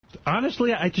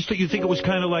Honestly, I just thought you think it was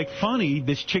kind of like funny.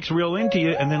 This chick's real into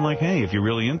you, and then like, hey, if you're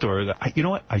really into her, you know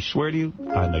what? I swear to you,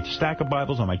 on the stack of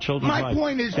Bibles on my children's life. My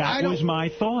point is, that was my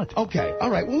thought. Okay, all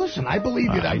right. Well, listen, I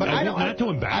believe you then, but I don't. Not to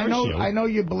embarrass you. I know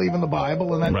you believe in the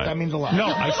Bible, and that means a lot. No,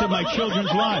 I said my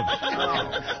children's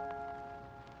lives.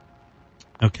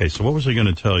 Okay, so what was I going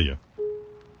to tell you?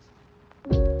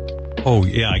 Oh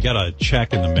yeah, I got a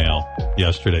check in the mail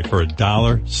yesterday for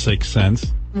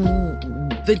 $1.06.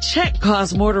 The check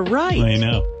costs more to write. I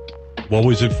know. What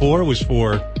was it for? It was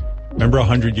for, remember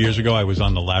 100 years ago I was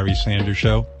on the Larry Sanders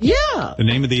Show? Yeah. The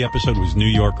name of the episode was New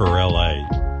York or L.A.,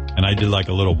 and I did like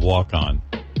a little walk-on.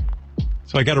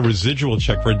 So I got a residual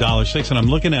check for $1.06, and I'm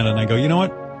looking at it, and I go, you know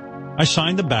what? I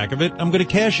signed the back of it. I'm going to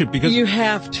cash it because... You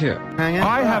have to.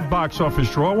 I have box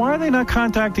office drawer. Why are they not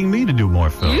contacting me to do more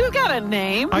films? You got a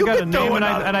name. I got a name, and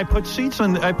I put seats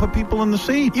on. I put people in the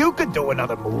seat. You could do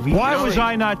another movie. Why was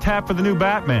I not tapped for the new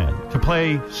Batman to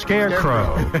play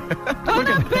Scarecrow? Oh,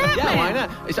 not Batman. Yeah, why not?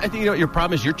 I think your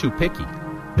problem is you're too picky.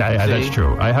 Yeah, that's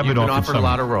true. I have You've been been offered a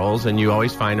lot of roles, and you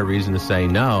always find a reason to say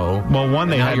no. Well, one,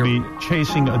 they had me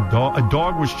chasing a dog. A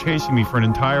dog was chasing me for an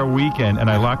entire weekend, and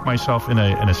I locked myself in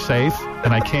a safe,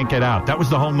 and I can't get out. That was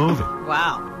the whole movie.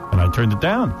 Wow. And I turned it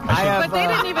down. But they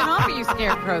didn't even offer you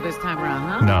Scarecrow this time around,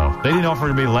 huh? No, they didn't offer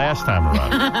it to me last time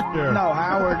around. No,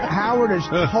 Howard has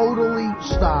totally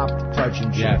stopped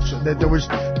touching chicks. There was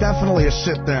definitely a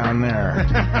sit down there.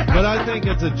 But I think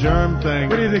it's a germ thing.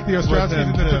 What do you think, the Ostrowskis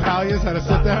and the Tatalias had a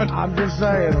sit down? I'm just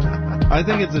saying. I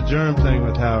think it's a germ thing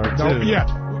with Howard, too. Yeah.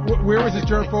 Where was his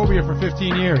germophobia for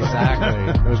 15 years?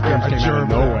 Exactly. Those germs came out of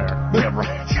nowhere. Yeah,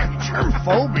 right.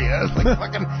 Germophobia. It's like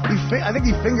fucking. I think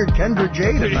he fingered Kendra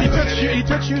Jade. He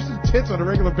touched Houston's tits on a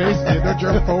regular basis. He had no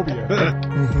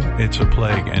germophobia. It's a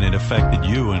plague, and it affected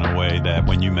you in a way that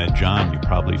when you met John, you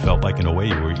probably felt like in a way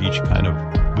you were each kind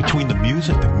of between the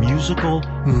musical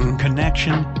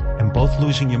connection, and both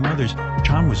losing your mothers.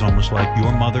 John was almost like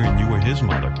your mother, and you were his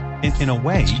mother. In a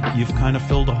way, you've kind of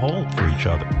filled a hole for each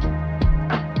other.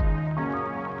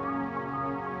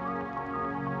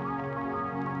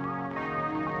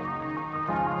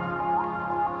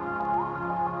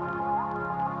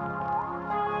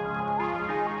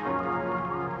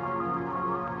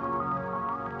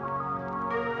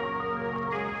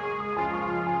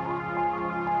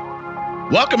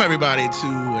 Welcome, everybody, to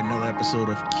another episode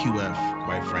of QF,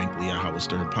 quite frankly, a Howard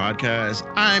Stern podcast.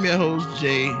 I'm your host,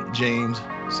 James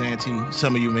Santee.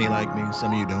 Some of you may like me,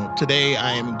 some of you don't. Today,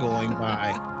 I am going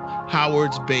by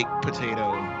Howard's Baked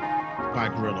Potato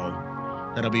by Grillo.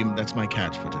 That's my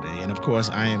catch for today. And of course,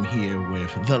 I am here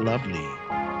with the lovely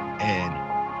and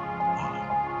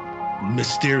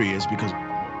mysterious, because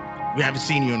we haven't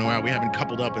seen you in a while. We haven't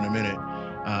coupled up in a minute.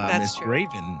 Miss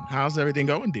Raven, how's everything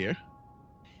going, dear?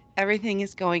 Everything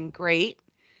is going great.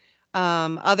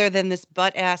 Other than this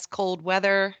butt-ass cold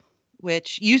weather,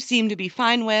 which you seem to be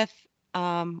fine with.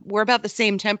 We're about the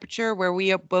same temperature where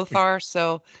we both are,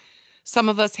 so some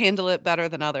of us handle it better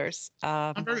than others.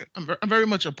 I'm very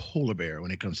much a polar bear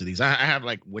when it comes to these. I have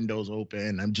like windows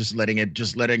open. I'm just letting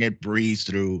it breeze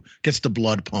through, gets the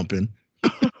blood pumping.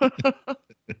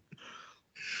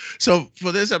 So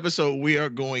for this episode, we are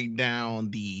going down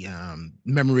the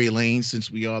memory lane, since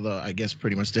we are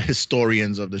pretty much the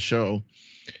historians of the show.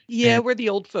 Yeah, we're the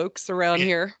old folks around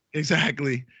here.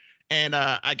 Exactly. And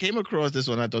I came across this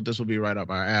one. I thought this would be right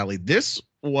up our alley. This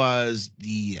was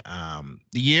the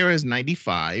year is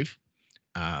 95.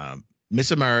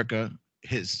 Miss America,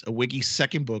 a Wiki's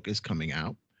second book is coming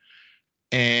out.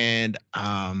 And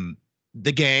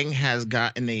the gang has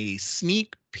gotten a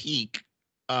sneak peek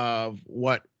of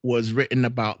what was written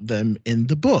about them in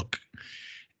the book.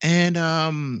 And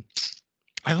I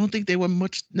don't think they were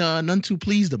none too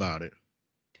pleased about it.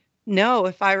 No,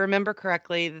 if I remember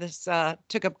correctly, this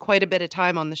took up quite a bit of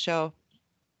time on the show.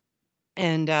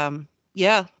 And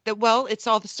it's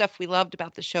all the stuff we loved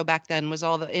about the show back then, was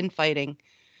all the infighting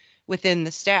within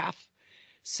the staff.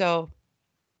 So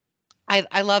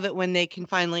I love it when they can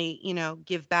finally,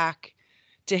 give back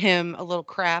to him a little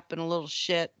crap and a little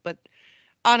shit. But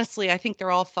honestly, I think they're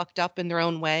all fucked up in their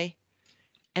own way.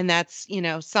 And that's,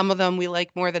 some of them we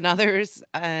like more than others.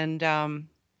 And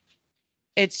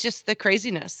it's just the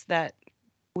craziness that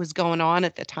was going on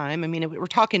at the time. I mean, we're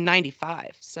talking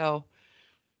 95. So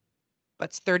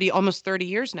that's almost 30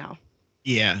 years now.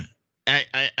 Yeah.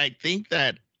 I think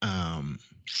that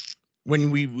when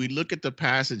we look at the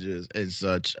passages as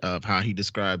such of how he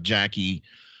described Jackie,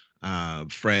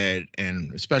 Fred,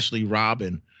 and especially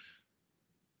Robin,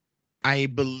 I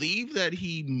believe that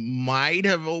he might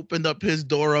have opened up his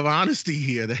door of honesty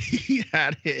here, that he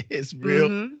had his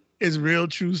real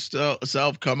true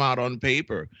self come out on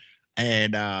paper.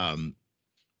 And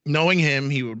knowing him,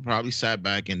 he would probably sat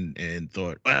back and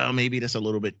thought, well, maybe that's a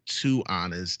little bit too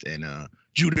honest. And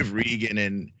Judith Regan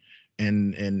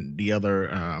and the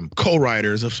other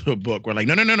co-writers of the book were like,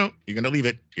 no, you're gonna leave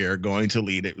it. You're going to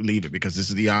leave it because this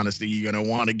is the honesty you're gonna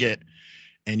want to get,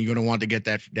 and you're gonna want to get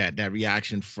that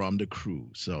reaction from the crew.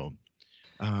 So,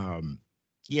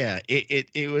 yeah,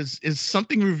 it's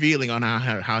something revealing on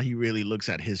how he really looks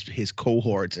at his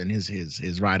cohorts and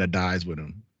his ride or dies with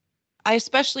him. I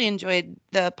especially enjoyed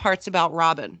the parts about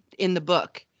Robin in the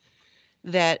book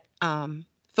that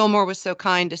Fillmore was so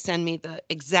kind to send me the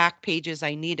exact pages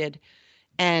I needed.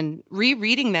 And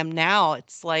rereading them now,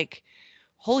 it's like,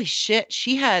 holy shit,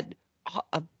 she had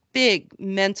a big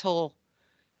mental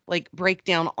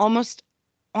breakdown almost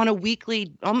on a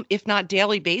weekly, if not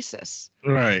daily basis.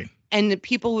 Right. And the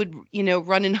people would,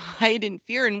 run and hide in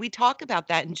fear. And we talk about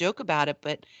that and joke about it,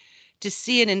 but to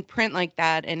see it in print like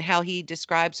that and how he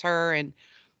describes her and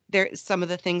some of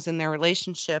the things in their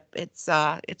relationship, it's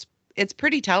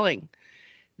pretty telling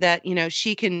that,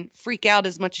 she can freak out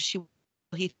as much as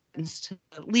he threatens to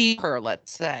leave her,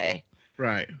 let's say.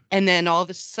 Right. And then all of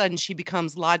a sudden she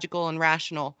becomes logical and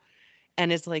rational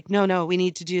and is like, no, we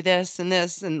need to do this and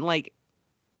this. And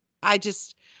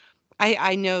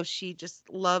I know she just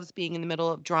loves being in the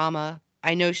middle of drama.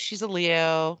 I know she's a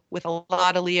Leo with a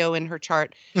lot of Leo in her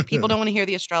chart. People don't want to hear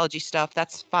the astrology stuff.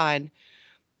 That's fine.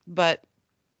 But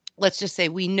let's just say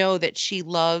we know that she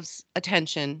loves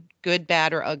attention, good,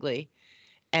 bad, or ugly.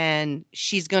 And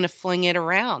she's going to fling it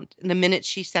around the minute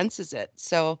she senses it.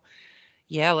 So,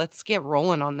 yeah, let's get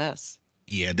rolling on this.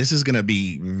 Yeah, this is going to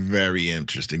be very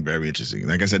interesting. Very interesting.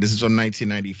 Like I said, this is from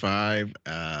 1995.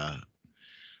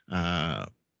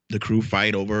 The crew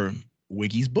fight over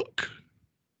Wiggy's book.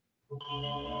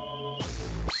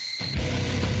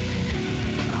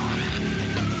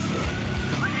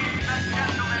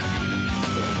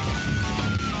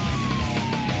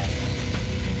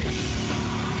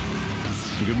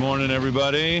 Good morning,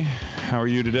 everybody. How are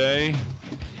you today?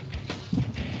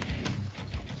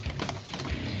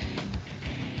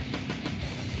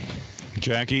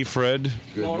 Jackie, Fred.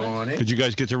 Good morning. Did you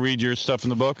guys get to read your stuff in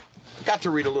the book? Got to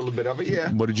read a little bit of it,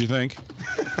 yeah. What did you think?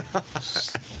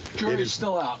 Jury's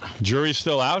still out. Jury's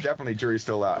still out? Definitely jury's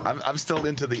still out. I'm still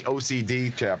into the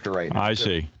OCD chapter right now. I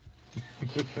see.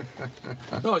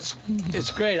 No,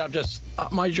 it's great. I'm just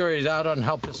my jury's out on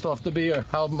how pissed off to be or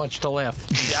how much to laugh.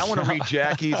 Yeah, I want to read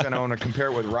Jackie's and I want to compare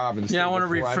it with Robin's. Yeah, I want to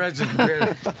read Fred's and compare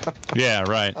it. Yeah,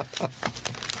 right. I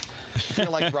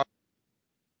feel like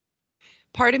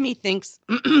Part of me thinks,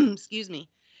 excuse me,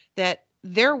 that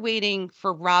they're waiting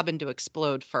for Robin to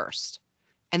explode first.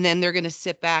 And then they're going to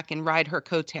sit back and ride her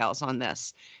coattails on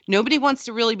this. Nobody wants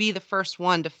to really be the first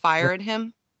one to fire at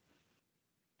him.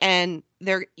 And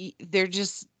they're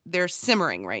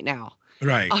simmering right now.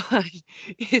 Right.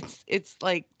 It's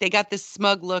like they got this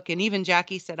smug look. And even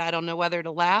Jackie said, I don't know whether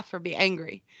to laugh or be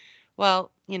angry.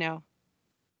 Well,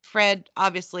 Fred,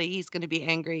 obviously he's going to be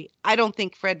angry. I don't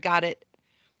think Fred got it.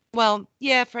 Well,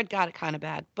 yeah, Fred got it kind of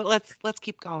bad, but let's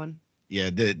keep going. Yeah,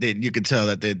 you could tell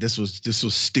that this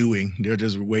was stewing. They're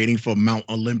just waiting for Mount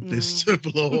Olympus to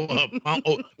blow up,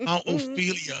 Mount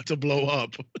Ophelia to blow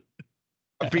up.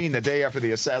 Being the day after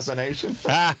the assassination.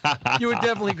 You were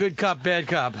definitely good cop, bad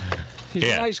cop. He's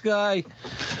a nice guy.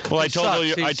 Well, He's a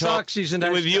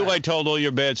nice with you, guy. I told all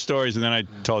your bad stories, and then I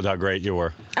told how great you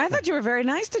were. I thought you were very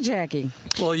nice to Jackie.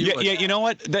 Well, you know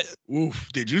what? Oof!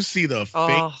 Did you see the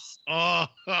face? Oh.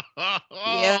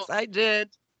 Yes, I did.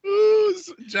 Ooh,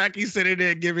 Jackie sitting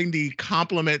there giving the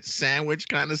compliment sandwich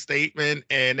kind of statement,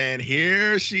 and then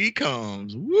here she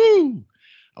comes. Woo!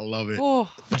 I love it.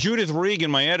 Oh. Judith Regan,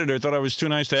 my editor, thought I was too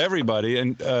nice to everybody,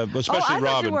 and especially I Robin.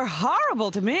 thought you were horrible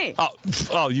to me.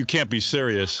 Oh, you can't be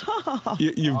serious.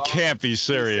 You can't be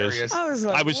serious.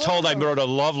 I was told I wrote a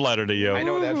love letter to you. I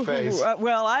know that face.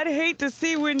 Well, I'd hate to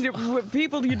see when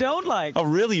people you don't like. Oh,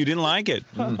 really? You didn't like it?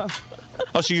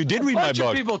 Oh, so you did read my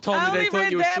book. People told I me only they thought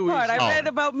read you were that too part. easy. I read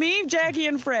about me, Jackie,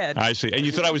 and Fred. I see. And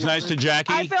you thought I was nice to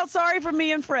Jackie? I felt sorry for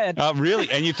me and Fred. Oh, really?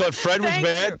 And you thought Fred was Thank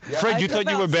bad? you. Fred, you thought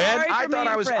you were bad? I thought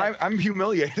I was. I'm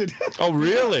humiliated. Oh,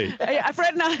 really?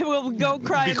 Fred and I will go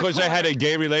cry. Because I had a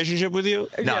gay relationship with you?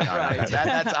 No,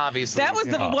 that's obviously. That was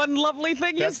the one lovely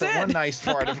thing you said. That's the one nice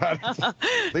part about it.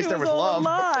 At least there was all love. a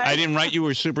lie. I didn't write you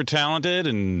were super talented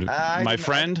and my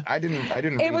friend? I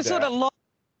didn't. It was sort of long.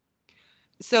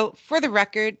 So for the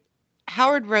record,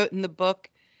 Howard wrote in the book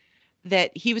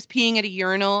that he was peeing at a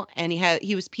urinal and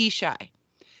he was pee shy.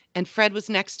 And Fred was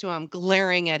next to him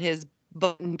glaring at his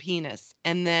button penis.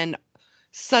 And then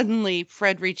suddenly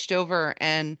Fred reached over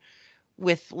and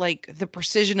with like the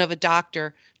precision of a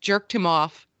doctor jerked him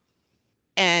off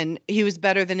and he was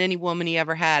better than any woman he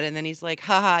ever had. And then he's like,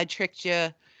 haha, I tricked you.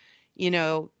 You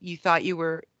know, you thought you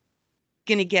were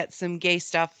going to get some gay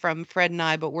stuff from Fred and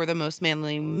I, but we're the most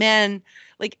manly men.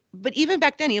 Like, but even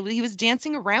back then, he was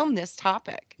dancing around this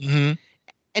topic. Mm-hmm.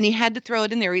 And he had to throw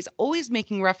it in there. He's always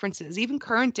making references, even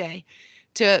current day,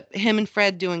 to him and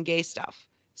Fred doing gay stuff.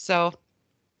 So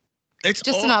it's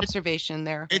just an observation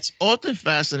there. It's often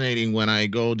fascinating when I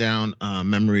go down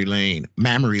memory lane,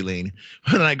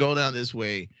 when I go down this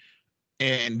way,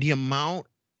 and the amount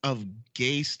of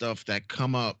gay stuff that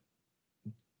come up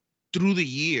through the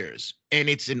years, and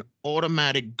it's an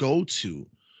automatic go-to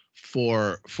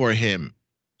for him,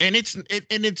 and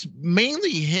it's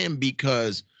mainly him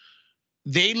because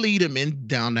they lead him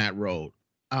down that road.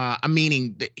 I'm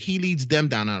meaning that he leads them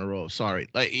down that road. Sorry,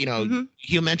 like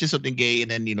he'll mention something gay,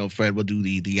 and then Fred will do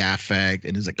the affect,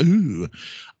 and it's like ooh,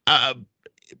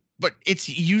 but it's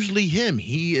usually him.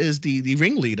 He is the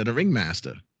ringleader, the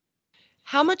ringmaster.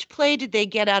 How much play did they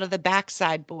get out of the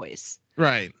Backside Boys?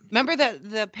 Right. Remember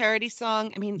the parody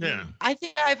song? I mean, yeah. I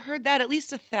think I've heard that at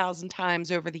least 1,000 times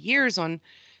over the years on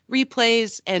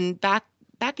replays, and back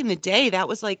in the day, that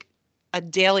was like a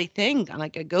daily thing,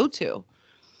 like a go-to.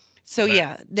 So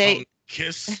yeah, they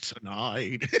kiss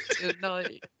tonight.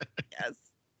 Yes.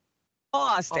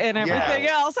 Lost and everything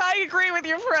else. I agree with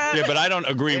your friend. Yeah, but I don't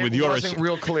agree with yours. It wasn't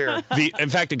real clear. In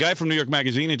fact, a guy from New York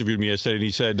Magazine interviewed me yesterday, and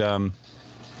he said,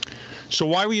 so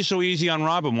why were you so easy on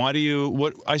Robin? Why do you,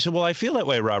 what? I said, well, I feel that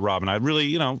way about Robin. I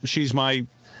really, she's my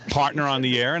partner on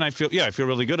the air, and I feel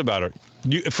really good about her.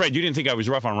 Fred, you didn't think I was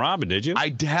rough on Robin, did you?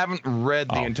 I haven't read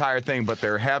the entire thing, but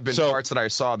there have been parts that I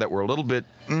saw that were a little bit.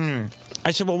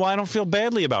 I said, well, why I don't feel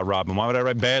badly about Robin? Why would I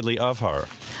write badly of her?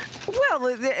 Well,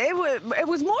 it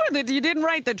was more that you didn't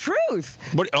write the truth.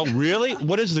 What? Oh, really?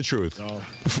 What is the truth? Oh.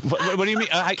 What do you mean?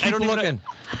 I don't looking. Even.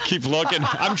 Keep looking.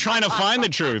 I'm trying to find the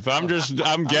truth. I'm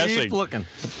guessing. Keep looking.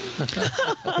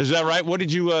 Is that right? What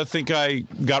did you think I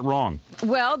got wrong?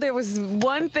 Well, there was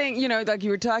one thing, like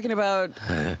you were talking about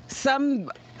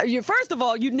first of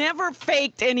all, you never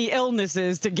faked any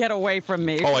illnesses to get away from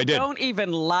me. Oh, I did. Don't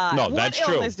even lie. No, that's true.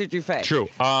 What illness did you fake? True.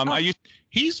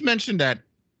 He's mentioned that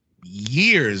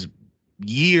years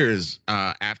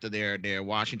after their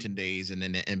Washington days and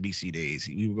then the NBC days.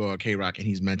 You go to K-Rock and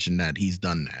he's mentioned that he's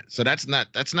done that. So that's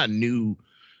not new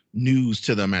news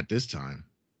to them at this time.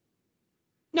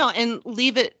 No, and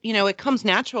leave it, it comes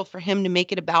natural for him to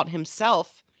make it about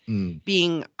himself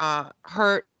being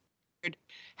hurt,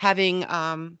 having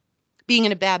being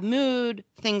in a bad mood,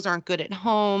 things aren't good at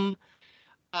home,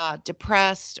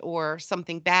 depressed, or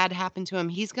something bad happened to him.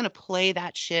 He's going to play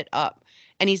that shit up.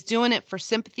 And he's doing it for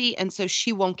sympathy, and so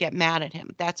she won't get mad at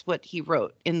him. That's what he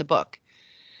wrote in the book.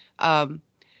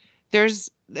 There's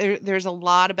a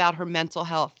lot about her mental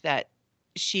health that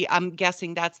I'm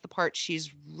guessing that's the part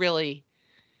she's really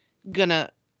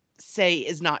gonna say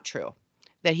is not true,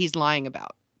 that he's lying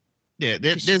about. Yeah,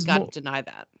 she's got to deny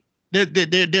that.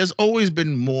 There's always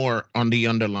been more on the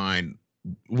underline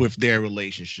with their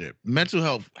relationship. Mental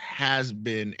health has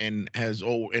been and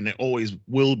it always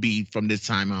will be from this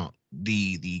time out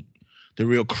the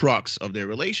real crux of their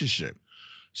relationship.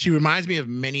 She reminds me of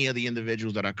many of the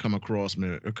individuals that I come across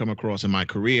in my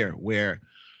career, where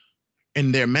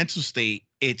in their mental state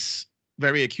it's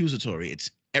very accusatory.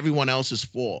 It's everyone else's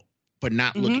fault, but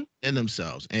not looking in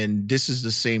themselves. And this is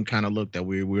the same kind of look that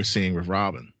we're seeing with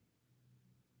Robin.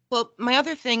 Well, my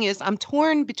other thing is I'm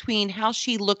torn between how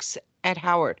she looks at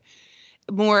Howard,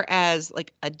 more as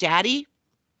like a daddy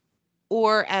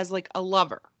or as like a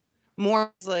lover.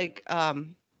 More like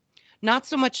not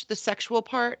so much the sexual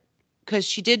part, because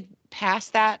she did pass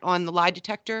that on the lie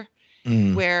detector,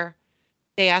 where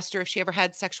they asked her if she ever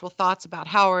had sexual thoughts about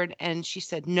Howard, and she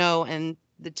said no. And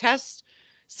the test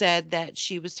said that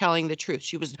she was telling the truth.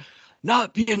 She was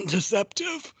not being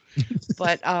deceptive.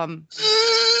 But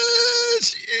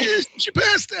she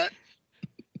passed that.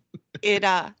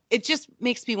 It just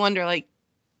makes me wonder, like,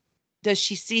 does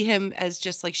she see him as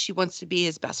just like she wants to be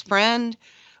his best friend?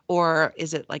 Or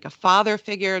is it like a father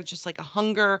figure, just like a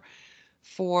hunger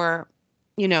for,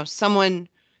 someone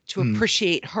to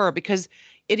appreciate her? Because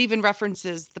it even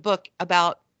references the book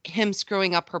about him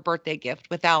screwing up her birthday gift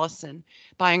with Allison,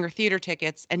 buying her theater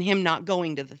tickets, and him not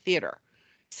going to the theater,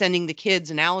 sending the kids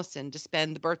and Allison to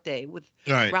spend the birthday with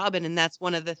Robin. And that's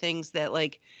one of the things that,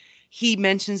 like, he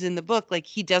mentions in the book, like,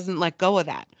 he doesn't let go of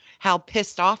that, how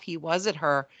pissed off he was at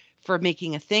her for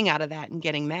making a thing out of that and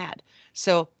getting mad.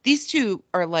 So these two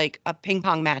are like a ping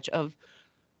pong match of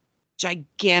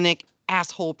gigantic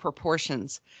asshole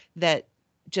proportions that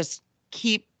just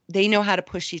they know how to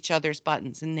push each other's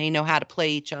buttons and they know how to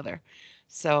play each other.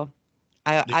 So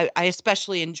I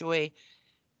especially enjoy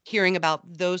hearing about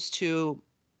those two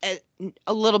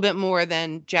a little bit more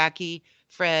than Jackie,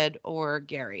 Fred, or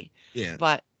Gary. Yeah.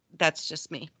 But that's just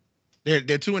me.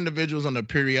 They're two individuals on the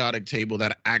periodic table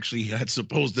that actually had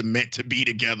supposed to meant to be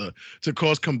together to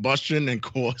cause combustion and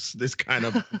cause this kind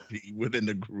of within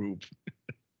the group.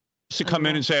 To come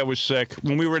in and say I was sick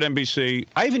when we were at NBC.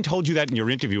 I even told you that in your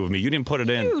interview with me. You didn't put it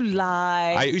in. You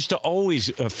lie. I used to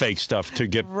always fake stuff to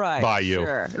get by you.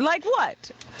 Sure. Like what?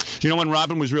 You know when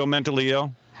Robin was real mentally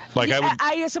ill? Like yeah,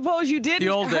 I suppose you didn't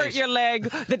hurt your leg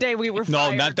the day we were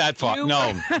fired. No, not that far.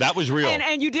 No, that was real.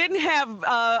 And you didn't have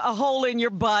a hole in your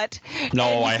butt.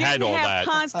 No, I had all that. You didn't have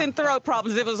constant throat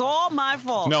problems. It was all my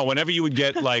fault. No, whenever you would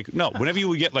get like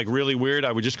really weird,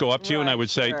 I would just go up to you and I would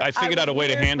say, I figured out a way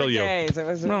to handle you.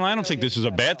 No, I don't think this is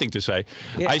a bad thing to say.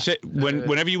 Yeah. I said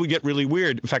whenever you would get really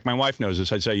weird, in fact, my wife knows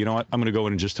this, I'd say, you know what, I'm going to go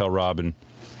in and just tell Robin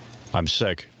I'm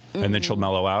sick. And then she'll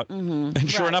mellow out.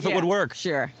 And sure enough, it would work.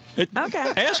 Sure.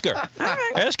 Okay. Ask her. All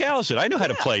right. Ask Allison. I know how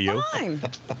to play you.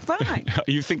 Fine.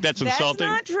 You think that's insulting?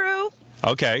 That's not true.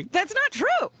 Okay. That's not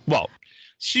true. Well,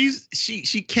 she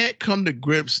can't come to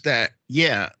grips that,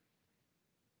 yeah,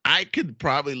 I could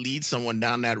probably lead someone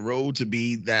down that road to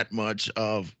be that much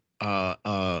of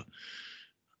a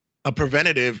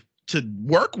preventative to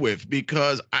work with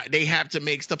because they have to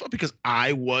make stuff up because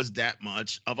I was that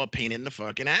much of a pain in the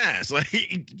fucking ass. Like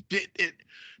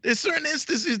there's certain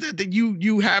instances that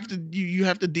you have to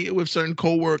deal with certain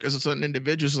coworkers or certain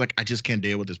individuals. Like I just can't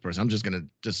deal with this person. I'm just gonna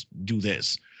just do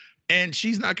this, and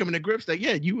she's not coming to grips that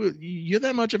you're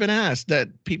that much of an ass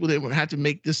that people didn't have to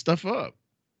make this stuff up.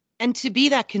 And to be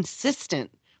that consistent,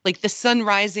 like the sun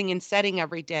rising and setting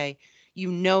every day,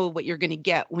 you know what you're gonna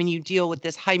get when you deal with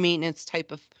this high maintenance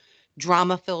type of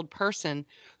drama-filled person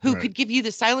who could give you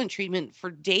the silent treatment for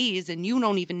days and you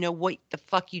don't even know what the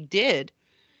fuck you did,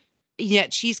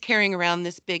 yet she's carrying around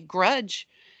this big grudge.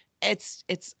 It's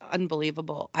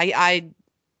unbelievable. I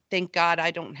thank God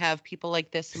I don't have people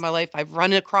like this in my life. I've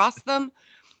run across them,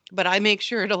 but I make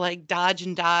sure to like dodge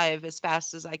and dive as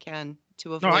fast as I can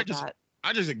to avoid that.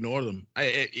 I just ignore them.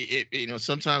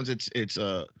 Sometimes it's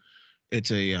a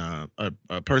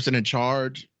person in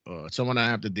charge, someone I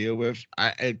have to deal with.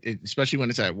 Especially when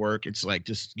it's at work, it's like,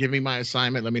 just give me my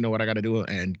assignment, let me know what I got to do,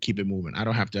 and keep it moving. I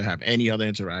don't have to have any other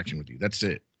interaction with you. That's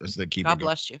it. That's the key. God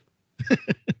bless you.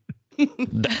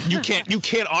 You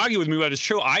can't argue with me that it's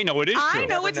true. I know it is true. I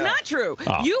know it's not true.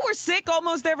 Oh. You were sick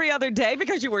almost every other day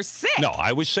because you were sick. No,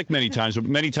 I was sick many times, but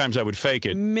many times I would fake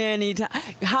it. Many times.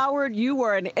 Howard, you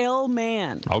were an ill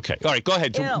man. Okay. All right, go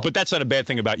ahead. But that's not a bad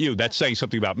thing about you. That's saying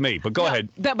something about me. But go ahead.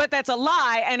 But that's a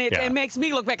lie, and it makes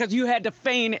me look bad because you had to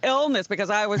feign illness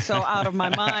because I was so out of my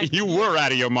mind. You were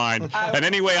out of your mind. And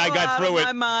anyway, I got through it. Out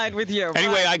of my mind with you.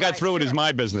 Anyway, I got through it is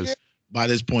my business. By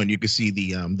this point, you can see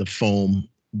the foam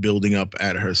building up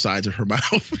at her sides of her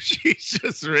mouth. She's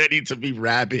just ready to be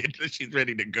rabid. She's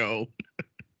ready to go.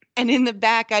 And in the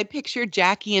back, I picture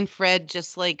Jackie and Fred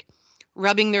just like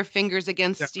rubbing their fingers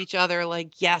against each other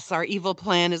like, yes, our evil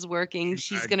plan is working.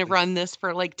 She's going to run this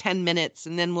for like 10 minutes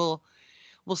and then we'll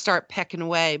start pecking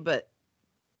away. But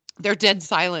they're dead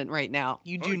silent right now.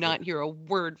 You do not hear a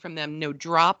word from them. No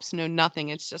drops, no nothing.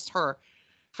 It's just her.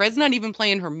 Fred's not even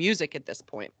playing her music at this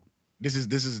point. This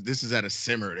is at a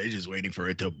simmer. They're just waiting for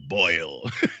it to boil.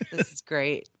 This is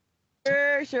great.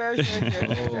 Sure.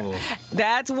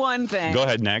 That's one thing. Go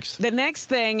ahead, next. The next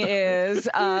thing is,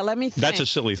 let me think. That's a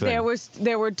silly thing.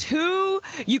 There were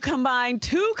you combined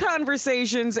two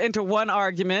conversations into one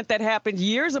argument that happened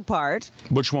years apart.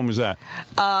 Which one was that?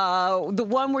 The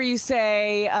one where you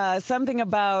say something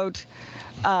about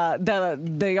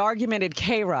the argument at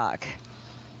K-Rock.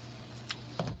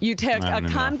 You took a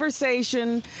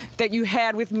conversation that you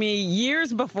had with me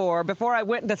years before I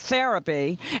went into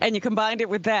therapy, and you combined it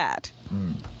with that.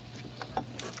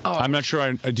 Oh. I'm not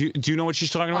sure. Do you know what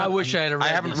she's talking about? I wish I had read I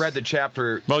haven't read the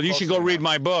chapter. Well, you should go read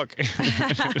my book.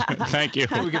 Thank you.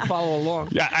 We can follow along.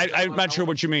 Yeah, I'm not sure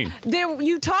what you mean.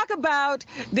 You talk about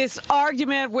this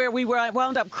argument where we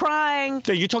wound up crying.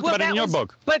 Yeah, you talked about it in your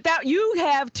book. But you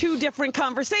have two different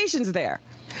conversations there.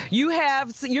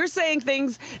 You're saying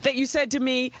things that you said to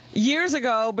me years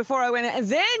ago before I went in, and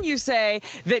then you say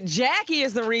that Jackie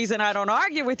is the reason I don't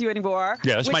argue with you anymore.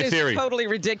 Yeah, that's my theory. Which is totally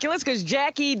ridiculous because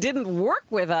Jackie didn't work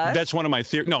with us. That's one of my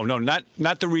theories. No, not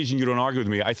the reason you don't argue with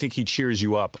me. I think he cheers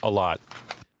you up a lot.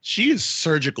 She is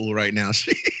surgical right now.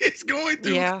 She is going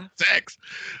through sex.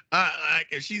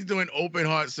 If she's doing open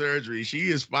heart surgery,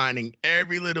 she is finding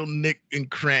every little nick and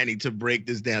cranny to break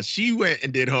this down. She went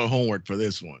and did her homework for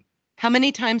this one. How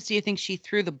many times do you think she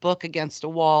threw the book against a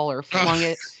wall or flung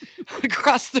it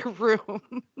across the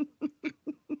room?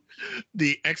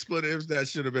 the expletives that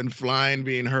should have been flying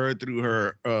being heard through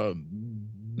her $1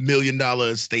 million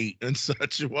estate and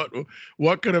such.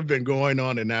 What could have been going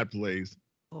on in that place?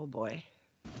 Oh boy.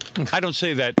 I don't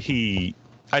say that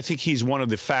I think he's one of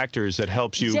the factors that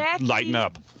helps you lighten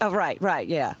up. Oh, right,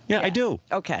 yeah. Yeah, I do.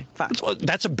 Okay, fine.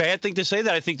 That's a bad thing to say,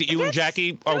 that I think that you and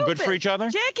Jackie are good for each other?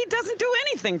 Jackie doesn't do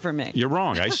anything for me. You're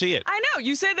wrong. I see it. I know.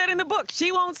 You said that in the book.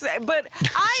 She won't say, but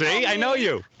I See, I know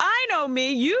you. I know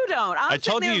me. You don't. I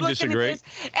told you disagree.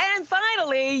 And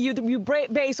finally, you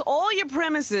base all your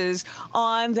premises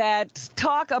on that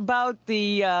talk about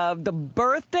the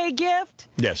birthday gift.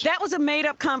 Yes. That was a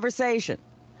made-up conversation.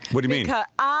 What do you mean? Because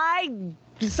I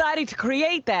decided to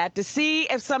create that to see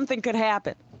if something could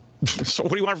happen. So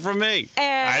what do you want from me?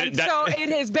 And so it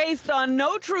is based on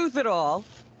no truth at all.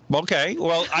 Okay.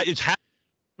 Well, it's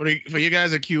for you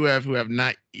guys at QF who have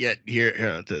not yet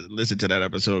here to listen to that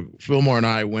episode, Fillmore and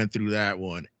I went through that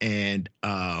one, and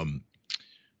no,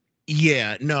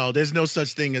 there's no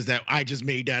such thing as that. I just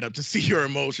made that up to see her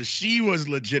emotions. She was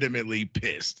legitimately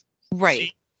pissed.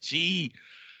 Right.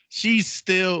 She's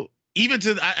still,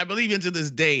 I believe even to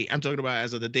this day, I'm talking about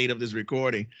as of the date of this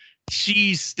recording,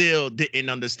 she still didn't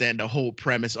understand the whole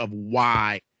premise of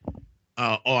why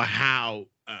or how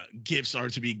gifts are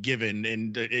to be given,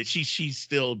 and she's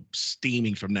still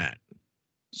steaming from that.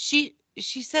 She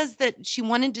says that she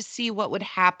wanted to see what would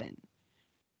happen.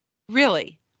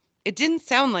 Really, it didn't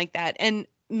sound like that, and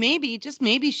maybe, just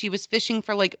maybe, she was fishing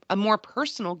for like a more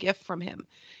personal gift from him.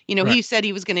 You know, right. He said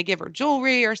he was going to give her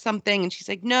jewelry or something, and she's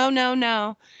like,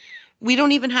 no. We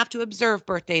don't even have to observe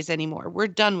birthdays anymore. We're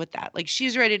done with that. Like,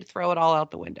 she's ready to throw it all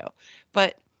out the window.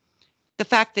 But the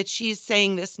fact that she's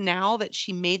saying this now, that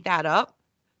she made that up,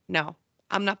 no,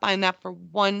 I'm not buying that for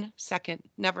 1 second.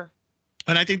 Never.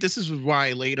 And I think this is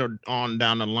why later on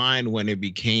down the line, when it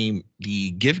became the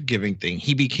gift giving thing,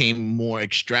 he became more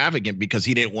extravagant because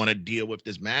he didn't want to deal with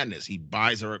this madness. He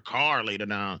buys her a car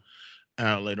later on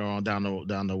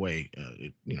down the way.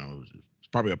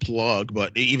 Probably a plug,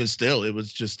 but even still, it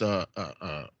was just a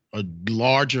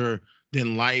larger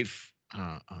than life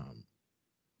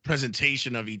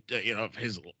presentation of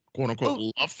his quote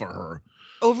unquote love for her.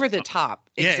 Over the top,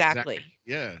 exactly.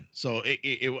 Yeah. So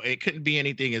it couldn't be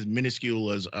anything as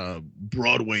minuscule as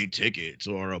Broadway tickets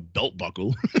or a belt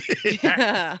buckle.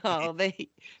 Oh, they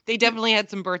definitely had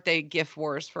some birthday gift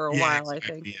wars for a while.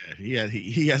 Exactly. I think. Yeah.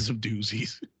 He has some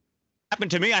doozies.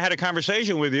 Happened to me. I had a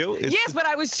conversation with you. Yes, but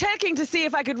I was checking to see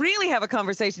if I could really have a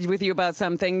conversation with you about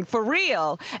something for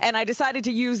real, and I decided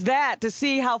to use that to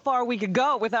see how far we could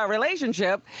go with our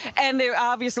relationship, and there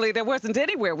wasn't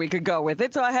anywhere we could go with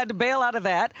it, so I had to bail out of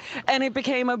that, and it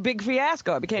became a big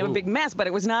fiasco. It became a big mess, but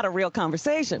it was not a real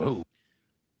conversation. Ooh.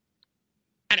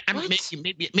 And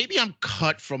maybe I'm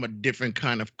cut from a different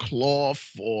kind of cloth,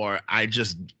 or I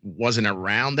just wasn't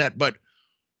around that, but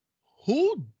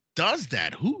who does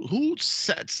that? Who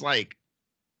sets like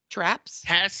traps,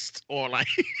 tests, or like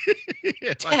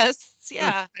tests?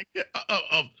 Yeah,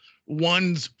 of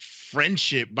one's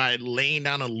friendship by laying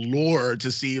down a lure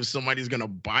to see if somebody's gonna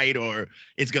bite or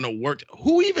it's gonna work.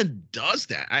 Who even does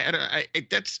that? I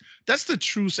that's the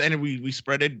truth, and we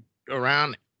spread it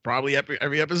around probably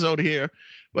every episode here.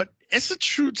 But it's a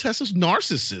true test of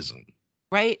narcissism,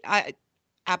 right?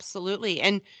 Absolutely,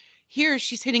 and. Here,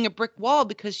 she's hitting a brick wall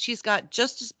because she's got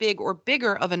just as big or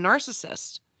bigger of a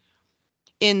narcissist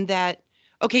in that,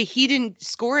 okay, he didn't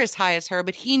score as high as her,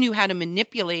 but he knew how to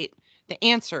manipulate the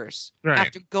answers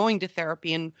after going to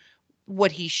therapy and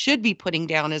what he should be putting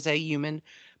down as a human,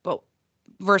 but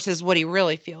versus what he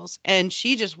really feels. And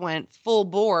she just went full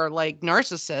bore like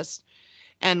narcissist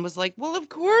and was like, well, of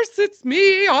course it's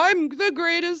me. I'm the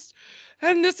greatest.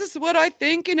 And this is what I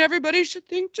think, and everybody should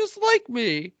think just like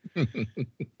me.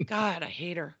 God, I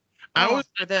hate her.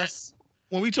 For this.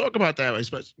 When we talk about that,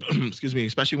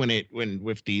 especially when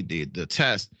with the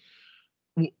test,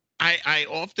 I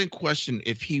often question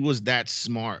if he was that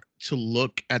smart to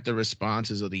look at the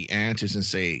responses or the answers and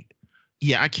say,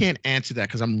 yeah, I can't answer that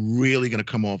because I'm really going to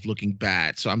come off looking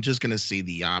bad. So I'm just going to say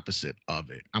the opposite of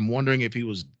it. I'm wondering if he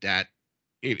was that,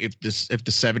 if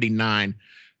the 79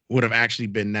 would have actually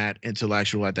been that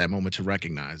intellectual at that moment to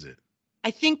recognize it.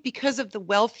 I think because of the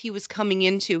wealth he was coming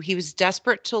into, he was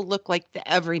desperate to look like the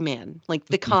everyman, like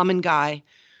the common guy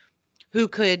who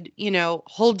could,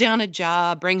 hold down a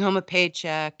job, bring home a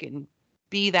paycheck, and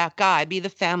be that guy, be the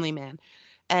family man.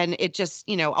 And it just,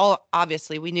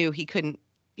 obviously we knew he couldn't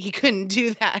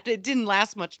do that. It didn't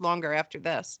last much longer after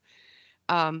this.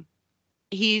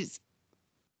 He's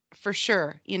for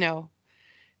sure, he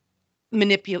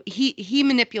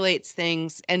manipulates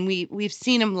things, and we've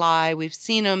seen him lie. We've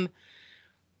seen him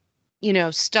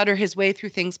stutter his way through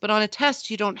things. But on a test,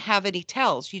 you don't have any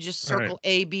tells. You just circle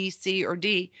A, B, C, or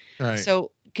D. Right.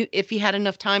 So if he had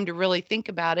enough time to really think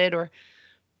about it, or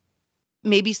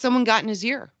maybe someone got in his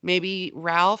ear, maybe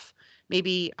Ralph,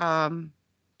 maybe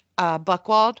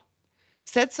Buckwald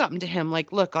said something to him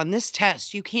like, look, on this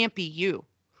test, you can't be you.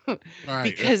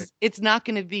 Because it's not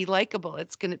going to be likable.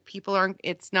 It's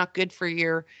not good for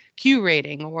your Q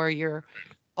rating or your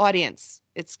audience.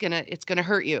 It's gonna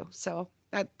hurt you. So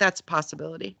that's a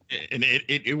possibility. And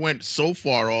it went so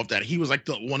far off that he was like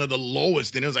one of the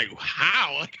lowest, and it was like,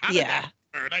 how? Like, how did that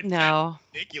hurt? No,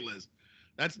 that's ridiculous.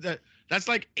 That's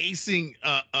like acing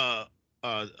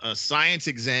a science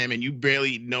exam and you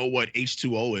barely know what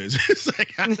H2O is. It's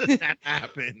like, how did that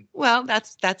happen? Well,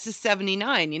 that's a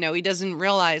 79. He doesn't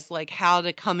realize like how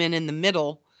to come in the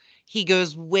middle. He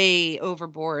goes way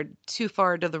overboard, too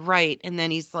far to the right, and then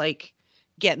he's like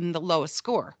getting the lowest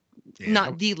score. Yeah.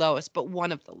 Not the lowest, but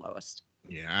one of the lowest.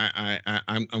 Yeah,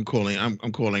 I'm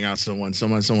calling out someone.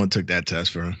 Someone took that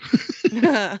test for him.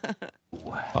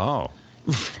 Oh.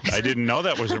 I didn't know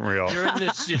that wasn't real. You're in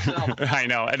this yourself. I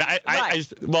know. And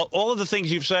well, all of the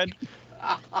things you've said,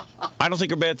 I don't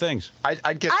think are bad things. I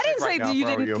didn't say that you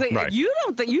didn't think. Right. You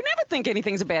don't think. You never think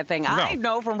anything's a bad thing. No. I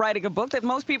know from writing a book that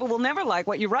most people will never like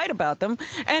what you write about them,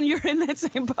 and you're in that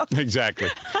same book.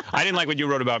 Exactly. I didn't like what you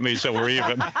wrote about me, so we're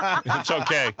even. It's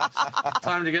okay.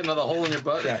 Time to get another hole in your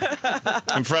butt.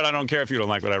 And Fred, I don't care if you don't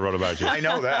like what I wrote about you. I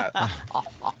know that.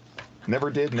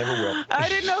 Never did, never will. I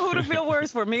didn't know who to feel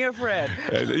worse for, me or Fred.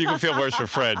 You can feel worse for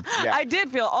Fred. Yeah. I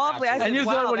did feel awfully. I said, and you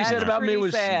thought what he said about me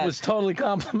was totally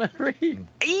complimentary?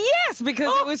 Yes,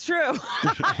 because it was true.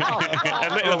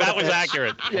 That was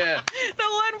accurate. Yeah. The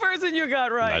one person you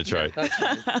got right. That's right.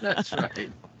 That's right.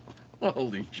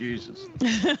 Holy Jesus.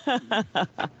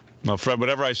 Well, Fred,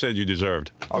 whatever I said, you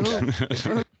deserved.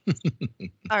 Okay.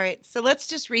 All right, so let's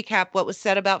just recap what was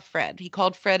said about Fred. He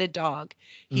called Fred a dog.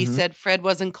 He said Fred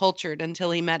wasn't cultured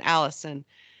until he met Allison,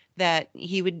 that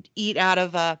he would eat out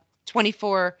of a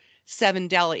 24/7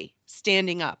 deli,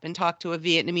 standing up, and talk to a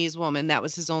Vietnamese woman. That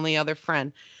was his only other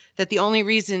friend. That the only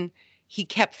reason he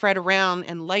kept Fred around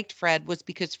and liked Fred was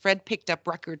because Fred picked up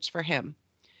records for him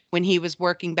when he was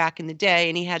working back in the day,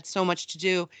 and he had so much to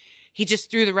do. He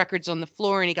just threw the records on the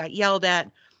floor and he got yelled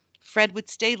at. Fred would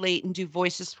stay late and do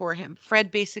voices for him. Fred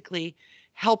basically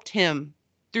helped him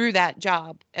through that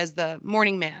job as the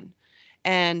morning man.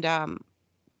 And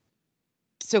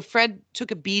so Fred took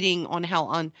a beating on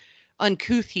how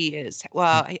uncouth he is,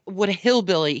 what a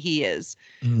hillbilly he is.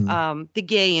 The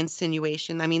gay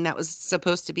insinuation. I mean, that was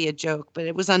supposed to be a joke, but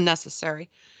it was unnecessary.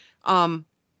 And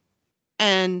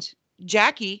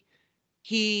Jackie,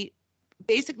 he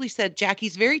basically said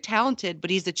Jackie's very talented,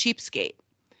 but he's a cheapskate.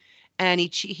 And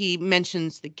he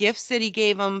mentions the gifts that he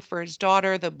gave him for his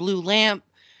daughter, the blue lamp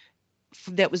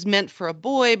that was meant for a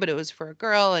boy, but it was for a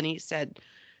girl. And he said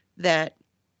that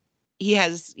he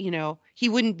has, he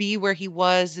wouldn't be where he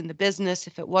was in the business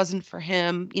if it wasn't for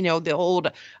him. The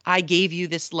old I gave you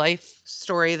this life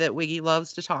story that Wiggy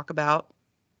loves to talk about.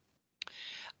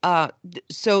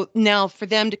 So now for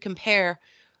them to compare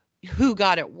who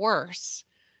got it worse,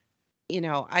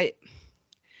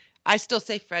 I still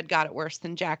say Fred got it worse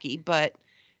than Jackie, but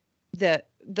the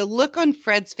look on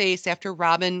Fred's face after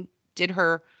Robin did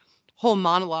her whole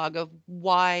monologue of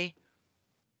why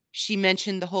she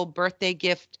mentioned the whole birthday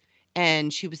gift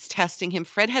and she was testing him.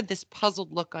 Fred had this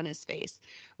puzzled look on his face,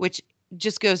 which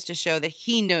just goes to show that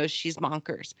he knows she's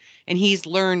monkers, and he's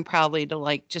learned probably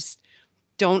to just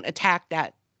don't attack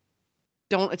that.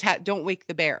 Don't wake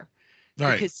the bear.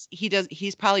 Right. Because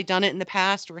he's probably done it in the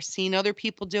past or seen other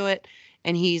people do it.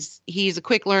 And he's a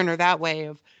quick learner that way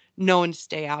of knowing to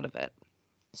stay out of it.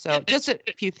 So just a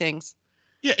few things.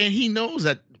 Yeah, and he knows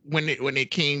that when it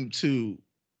came to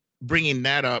bringing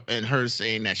that up and her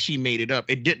saying that she made it up,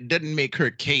 it didn't make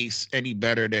her case any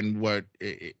better than what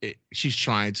she's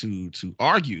trying to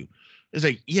argue. It's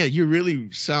like, yeah, you're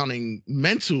really sounding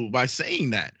mental by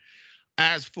saying that.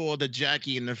 As for the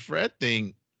Jackie and the Fred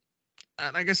thing,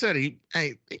 like I said,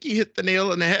 I think he hit the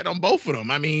nail on the head on both of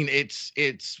them. I mean,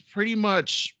 it's pretty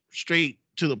much straight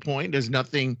to the point. There's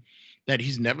nothing that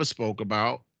he's never spoke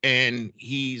about, and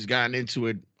he's gotten into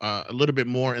it a little bit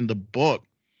more in the book,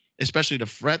 especially the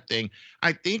Fred thing.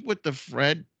 I think with the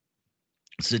Fred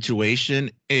situation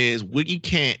is Wiggy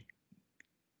can't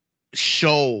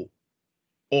show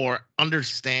or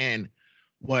understand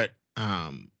what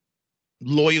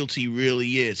loyalty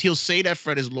really is. He'll say that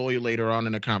Fred is loyal later on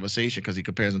in the conversation because he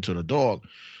compares him to the dog,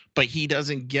 but he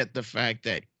doesn't get the fact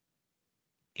that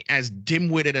as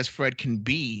dim-witted as Fred can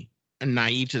be and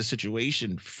naive to the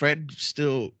situation, Fred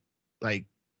still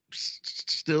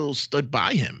stood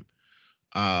by him.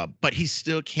 but he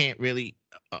still can't really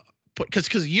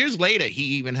because years later he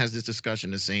even has this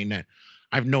discussion of saying that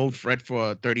I've known Fred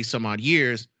for 30 some odd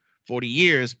years, 40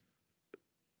 years,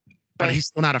 but he's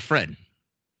still not a friend.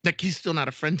 Like he's still not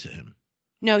a friend to him.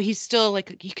 No, he's still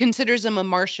he considers him a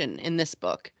Martian in this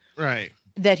book. Right.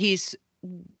 That he's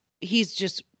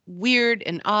just weird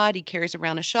and odd. He carries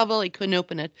around a shovel. He couldn't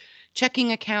open a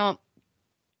checking account.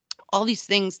 All these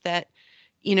things that,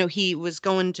 he was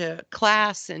going to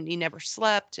class and he never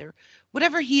slept or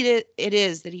whatever it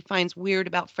is that he finds weird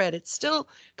about Fred. It still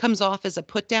comes off as a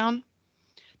put down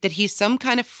that he's some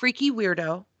kind of freaky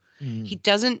weirdo. He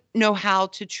doesn't know how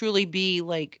to truly be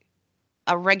like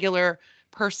a regular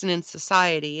person in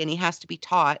society, and he has to be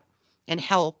taught and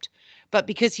helped. But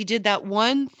because he did that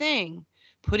one thing,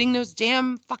 putting those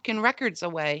damn fucking records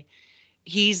away,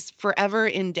 he's forever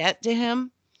in debt to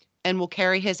him and will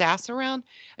carry his ass around.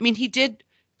 I mean, he did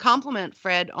compliment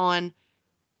Fred on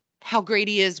how great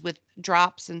he is with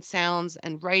drops and sounds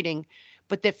and writing,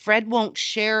 but that Fred won't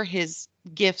share his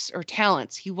gifts or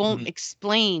talents. He won't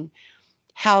explain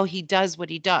how he does what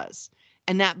he does.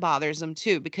 And that bothers him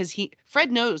too, because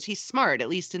Fred knows he's smart, at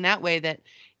least in that way, that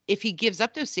if he gives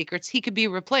up those secrets, he could be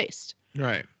replaced.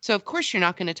 Right. So of course you're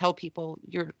not going to tell people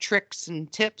your tricks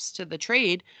and tips to the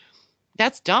trade.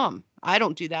 That's dumb. I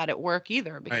don't do that at work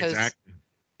either, because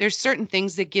there's certain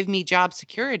things that give me job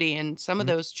security, and some of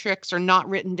those tricks are not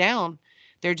written down.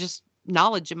 They're just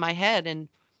knowledge in my head, and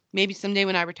maybe someday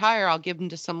when I retire, I'll give them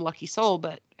to some lucky soul.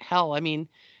 But hell, I mean,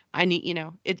 I need,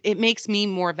 it makes me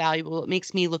more valuable. It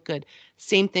makes me look good.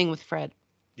 Same thing with Fred.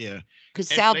 Yeah. Because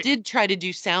Sal did try to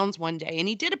do sounds one day, and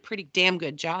he did a pretty damn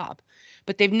good job.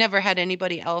 But they've never had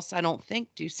anybody else, I don't think,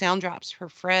 do sound drops for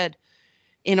Fred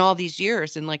in all these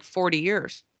years, in like 40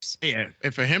 years. Yeah,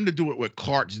 and for him to do it with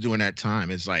carts during that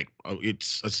time, it's like,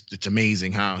 it's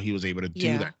amazing how he was able to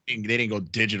do that. They didn't go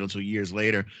digital till years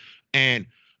later. And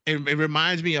it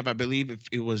reminds me of, I believe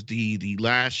it was the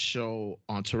last show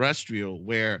on terrestrial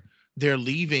where they're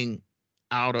leaving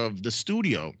out of the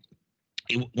studio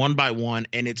one by one,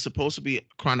 and it's supposed to be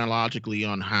chronologically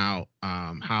on how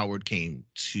Howard came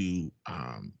to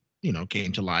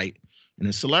light and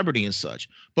his celebrity and such.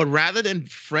 But rather than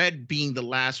Fred being the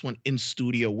last one in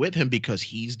studio with him because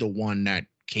he's the one that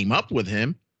came up with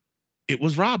him, it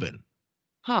was Robin.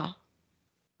 Huh.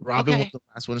 Robin was the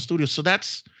last one in studio. So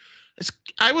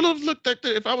I would have looked at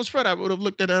if I was Fred, I would have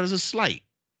looked at that as a slight.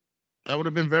 That would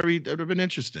have been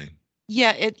interesting.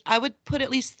 Yeah, I would put at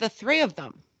least the three of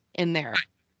them in there.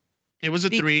 It was a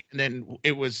three, and then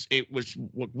it was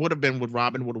what would have been would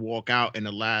Robin would walk out, and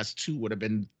the last two would have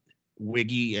been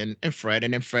Wiggy and Fred,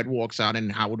 and then Fred walks out,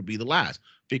 and Howard would be the last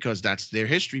because that's their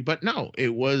history. But no,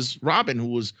 it was Robin who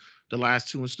was the last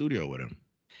two in studio with him.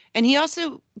 And he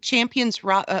also champions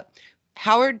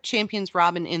Howard champions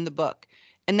Robin in the book.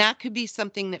 And that could be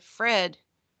something that Fred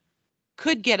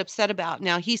could get upset about.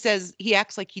 Now, he says he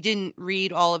acts like he didn't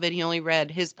read all of it. He only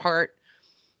read his part.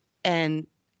 And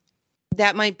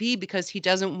that might be because he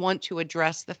doesn't want to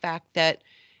address the fact that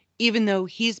even though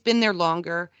he's been there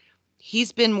longer,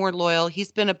 he's been more loyal,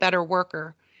 he's been a better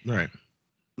worker, right,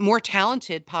 more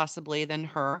talented possibly than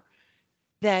her,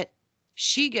 that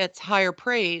she gets higher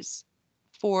praise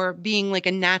for being like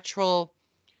a natural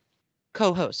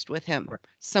co-host with him, right,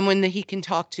 someone that he can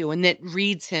talk to and that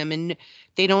reads him, and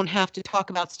they don't have to talk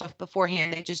about stuff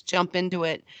beforehand. They just jump into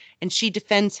it, and she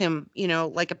defends him,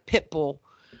 like a pit bull.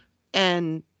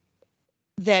 And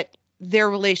that their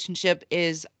relationship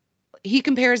is, he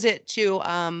compares it to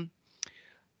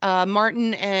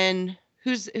Martin and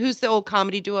who's the old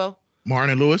comedy duo? Martin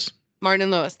and Lewis. Martin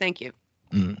and Lewis, thank you.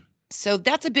 Mm. So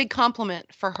that's a big compliment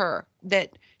for her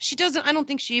that she doesn't, I don't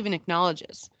think she even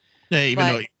acknowledges.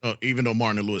 Yeah, even though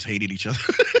Martin and Lewis hated each other.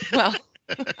 Well,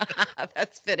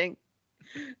 that's fitting.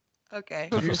 Okay.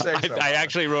 You say so. I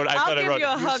actually wrote. I'll give you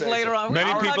a hug later on.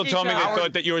 Many people told me they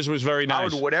thought that yours was very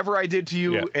nice. Howard, whatever I did to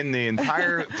you in the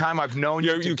entire time I've known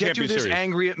you, to get you this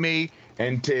angry at me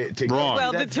and to wrong.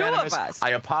 Well, the two of us. I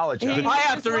apologize. I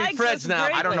have to read Fred's now.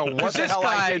 I don't know what the hell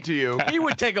I did to you. He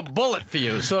would take a bullet for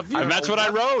you. So if you, and that's what I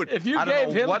wrote. If you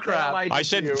gave him crap, I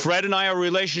said Fred and I are a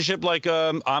relationship like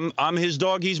I'm his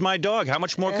dog, he's my dog. How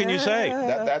much more can you say?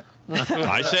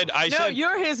 I said. No,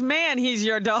 you're his man. He's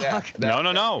your dog.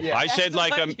 No. Yeah. I said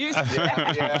like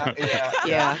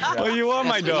yeah. Well, you are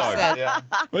my dog.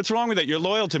 What's wrong with that? You're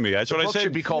loyal to me. That's what I said. It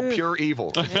should be called Pure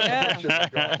Evil.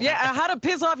 Yeah. How to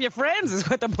piss off your friends is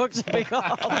what the book should be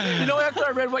called. After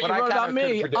I read what you wrote about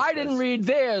me, I didn't read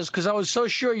theirs because I was so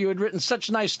sure you had written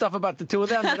such nice stuff about the two of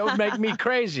them that it would make me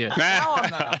crazier. Now I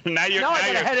got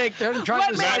a headache.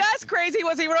 What made us crazy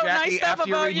was he wrote nice stuff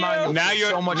about you. Now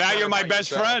you're my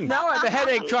best friend. now I have a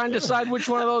headache trying to decide which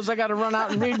one of those I got to run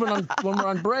out and read when we're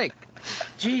on break.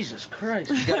 Jesus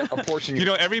Christ. You got a portion. You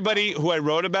know, everybody who I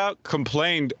wrote about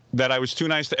complained that I was too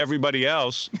nice to everybody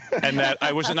else and that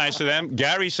I wasn't nice to them.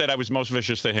 Gary said I was most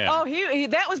vicious to him. Oh, he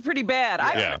that was pretty bad.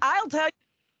 Yeah. I'll tell you.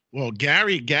 Well,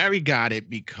 Gary got it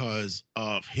because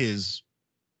of his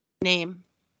name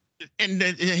and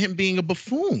him being a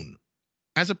buffoon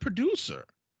as a producer.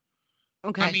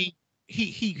 Okay. I mean,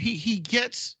 he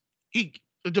gets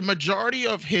the majority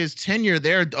of his tenure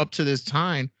there up to this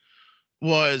time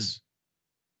was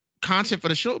content for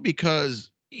the show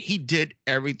because he did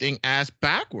everything ass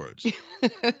backwards.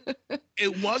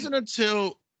 It wasn't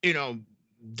until,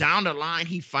 down the line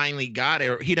he finally got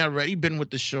it. He'd already been with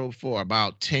the show for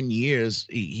about 10 years.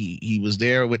 He was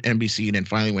there with NBC, and then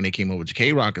finally when they came over to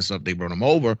K-Rock and stuff, they brought him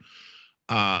over.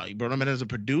 He brought him in as a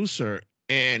producer,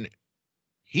 and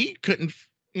he couldn't,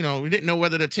 he didn't know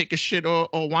whether to take a shit or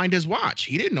wind his watch.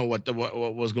 He didn't know what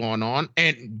was going on.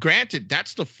 And granted,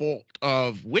 that's the fault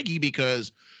of Wiggy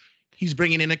because he's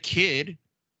bringing in a kid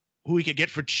who he could get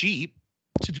for cheap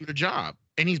to do the job.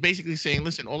 And he's basically saying,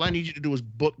 listen, all I need you to do is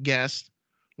book guests,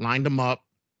 line them up,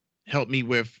 help me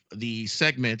with the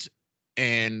segments,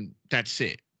 and that's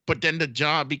it. But then the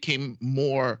job became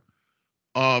more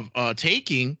of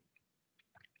taking,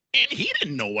 and he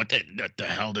didn't know what the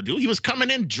hell to do. He was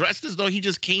coming in dressed as though he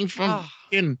just came from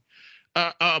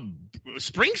a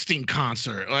Springsteen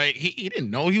concert. Like he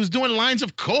didn't know. He was doing lines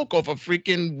of coke off of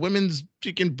freaking women's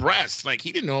freaking breasts. Like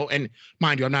he didn't know. And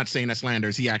mind you, I'm not saying that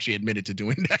slanders. He actually admitted to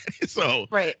doing that. So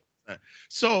right.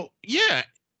 So yeah,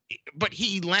 but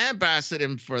he lambasted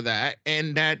him for that,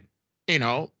 and that and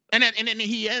then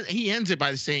he ends it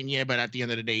by saying, yeah, but at the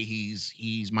end of the day,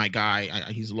 he's my guy.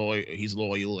 He's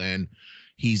loyal, and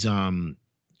he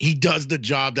does the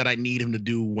job that I need him to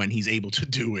do when he's able to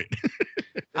do it.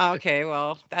 Okay,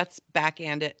 well, that's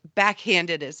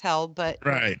backhanded as hell, but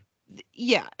right.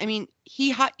 Yeah, I mean,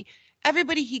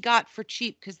 everybody he got for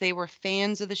cheap because they were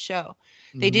fans of the show.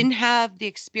 They didn't have the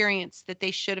experience that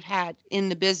they should have had in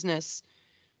the business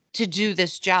to do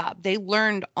this job. They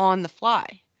learned on the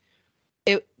fly.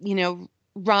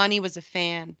 Ronnie was a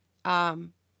fan.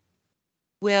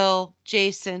 Will,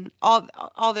 Jason,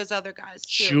 all those other guys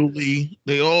too. Julie,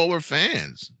 they all were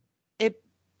fans.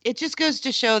 It just goes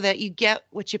to show that you get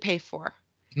what you pay for.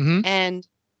 Mm-hmm. And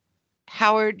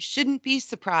Howard shouldn't be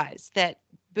surprised that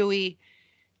Bowie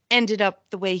ended up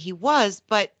the way he was,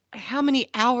 but how many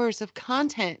hours of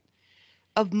content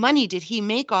of money did he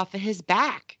make off of his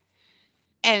back?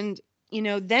 And,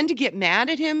 then to get mad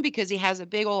at him because he has a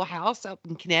big old house up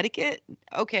in Connecticut.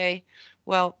 Okay,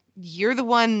 well, you're the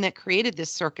one that created this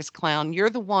circus clown.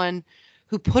 You're the one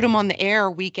who put him on the air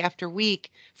week after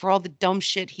week for all the dumb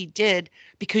shit he did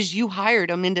because you hired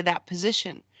him into that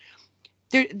position.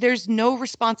 There's no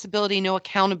responsibility, no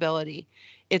accountability.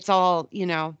 It's all,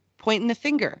 pointing the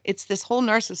finger. It's this whole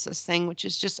narcissist thing, which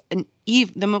is just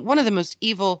one of the most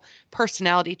evil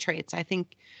personality traits, I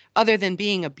think, other than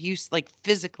being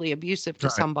physically abusive to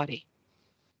somebody.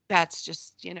 That's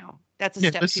just, that's a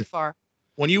step too far.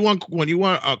 When you want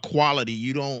a quality,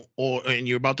 you don't, and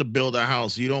you're about to build a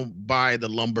house, you don't buy the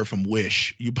lumber from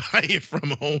Wish. You buy it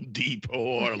from Home Depot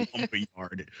or a lumber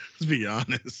yard. Let's be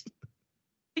honest.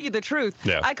 You the truth.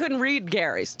 Yeah. I couldn't read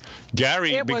Gary's.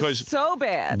 It was so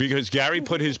bad. Because Gary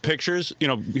put his pictures,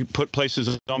 he put places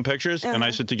his own pictures, and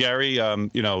I said to Gary,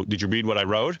 did you read what I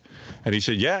wrote? And he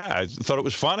said, yeah, I thought it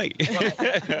was funny.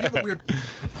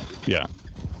 Yeah.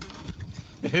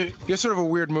 Here's sort of a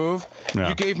weird move. Yeah.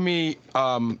 You gave me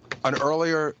an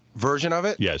earlier version of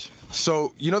it. Yes.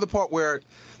 So the part where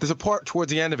there's a part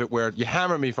towards the end of it where you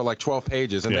hammer me for like 12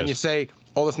 pages, and then you say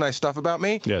all this nice stuff about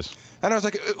me. Yes. And I was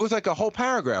like, it was like a whole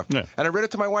paragraph. Yeah. And I read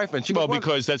it to my wife, and she goes,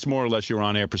 because that's more or less your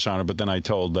on-air persona. But then I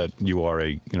told that you are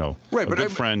a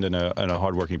good friend and a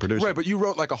hardworking producer. Right, but you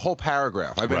wrote like a whole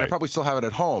paragraph. I mean, I probably still have it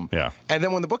at home. Yeah. And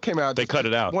then when the book came out, they cut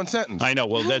it out. One sentence. I know.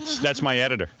 Well, that's my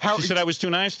editor. She said I was too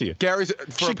nice to you.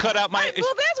 She cut out my.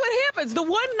 Well, that's what happens. The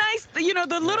one nice,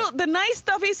 the nice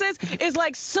stuff he says is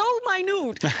like so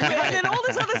minute, and then all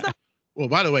this other stuff. Well,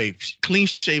 by the way,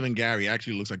 clean-shaven Gary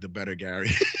actually looks like the better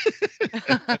Gary.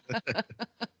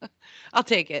 I'll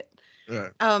take it.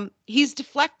 Right. He's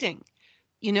deflecting.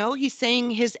 He's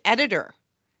saying his editor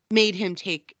made him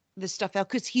take the stuff out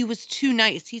because he was too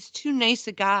nice. He's too nice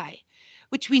a guy,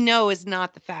 which we know is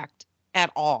not the fact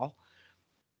at all.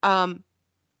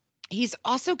 He's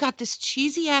also got this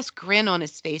cheesy-ass grin on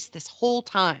his face this whole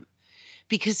time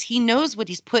because he knows what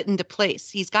he's put into place.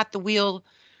 He's got the wheel...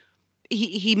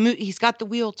 He's got the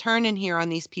wheel turning here on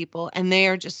these people, and they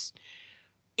are just,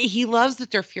 he loves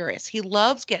that they're furious. He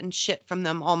loves getting shit from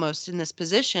them almost in this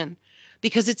position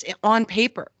because it's on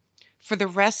paper for the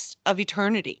rest of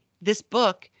eternity. This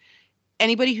book,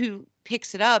 anybody who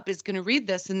picks it up is going to read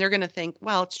this and they're going to think,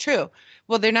 well, it's true.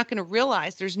 Well, they're not going to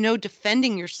realize there's no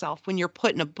defending yourself when you're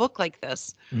put in a book like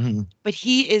this. Mm-hmm. But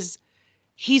he's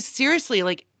seriously,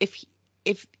 like,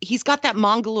 if he's got that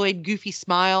mongoloid goofy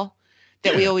smile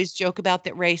that we always joke about,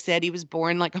 that Ray said he was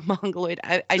born like a mongoloid.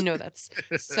 I know that's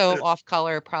so off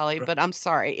color probably, but I'm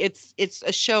sorry. It's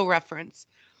a show reference.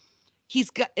 He's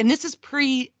got, and this is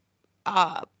pre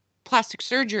plastic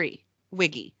surgery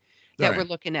Wiggy that we're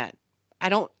looking at.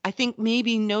 I think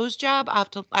maybe nose job. I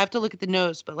have to look at the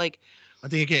nose, but like, I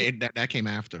think that came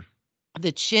after.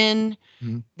 The chin,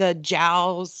 the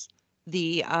jowls,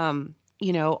 the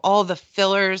all the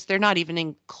fillers, they're not even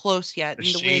in close yet. And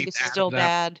the wig is still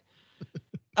bad.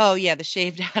 Oh yeah, the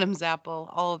shaved Adam's apple,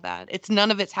 all of that.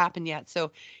 None of it's happened yet.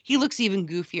 So he looks even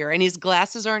goofier, and his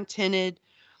glasses aren't tinted.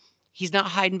 He's not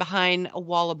hiding behind a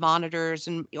wall of monitors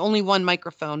and only one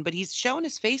microphone, but he's showing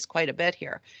his face quite a bit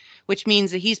here, which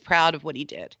means that he's proud of what he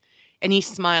did. And he's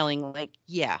smiling like,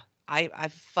 yeah,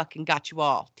 I've fucking got you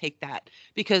all. Take that.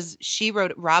 Because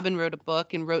Robin wrote a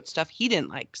book and wrote stuff he didn't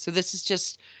like. So this is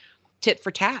just tit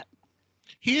for tat.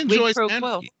 He enjoys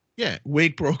anarchy. Yeah,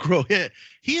 wig pro quo. Yeah,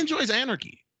 he enjoys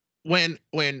anarchy. When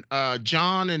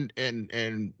John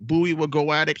and Bowie would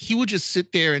go at it, he would just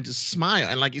sit there and just smile.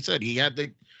 And like you said, he had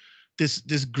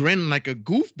this grin like a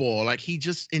goofball. Like he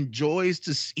just enjoys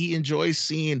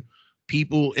seeing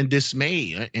people in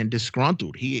dismay and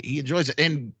disgruntled. He enjoys it.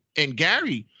 And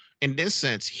Gary, in this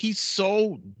sense, he's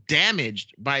so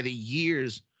damaged by the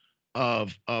years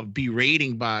of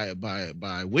berating by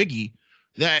Wiggy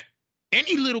that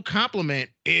any little compliment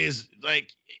is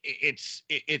like it's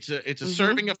a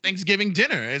serving of Thanksgiving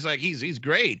dinner. It's like he's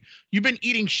great. You've been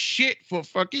eating shit for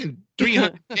fucking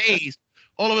 300 days.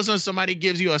 All of a sudden, somebody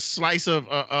gives you a slice of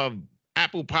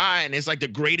apple pie, and it's like the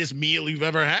greatest meal you've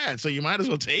ever had. So you might as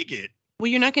well take it. Well,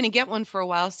 you're not going to get one for a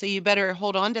while, so you better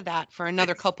hold on to that for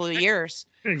another couple of years.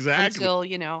 Exactly. Until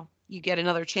you get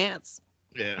another chance.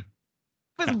 Yeah.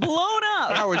 Was blown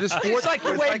up. Howard, it's like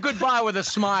you wave goodbye with a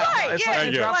smile. Right, it's yeah,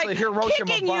 like you're like absolutely Hiroshima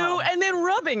kicking bomb. you and then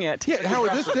rubbing it. Yeah,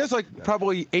 Howard, there's like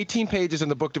probably 18 pages in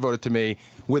the book devoted to me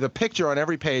with a picture on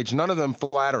every page, none of them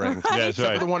flattering. Right. Yeah,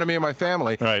 except for the one of me and my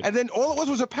family. Right. And then all it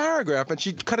was a paragraph, and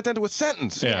she cut it down to a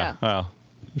sentence. Yeah. Well,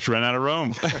 she ran out of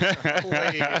room. She's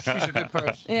a good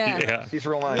person. Yeah. She's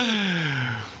real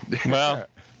nice. Well,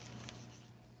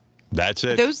 that's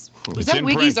it. Was that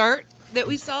Wiggy's art that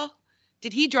we saw?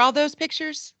 Did he draw those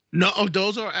pictures? No,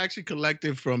 those are actually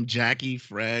collected from Jackie,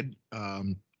 Fred.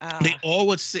 They all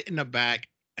would sit in the back,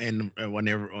 and when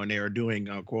they were doing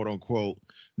quote unquote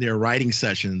their writing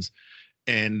sessions,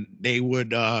 and they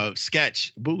would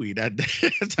sketch Bowie.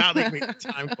 That's how they make the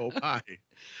time go by.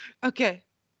 Okay.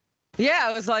 Yeah,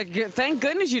 I was like, thank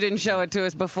goodness you didn't show it to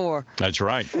us before. That's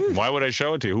right. Why would I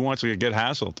show it to you? Who wants to get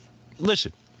hassled?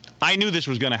 Listen, I knew this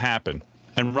was going to happen.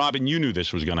 And Robin, you knew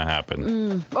this was going to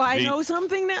happen. Oh, I know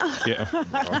something now.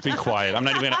 Yeah, be quiet. I'm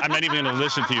not even going to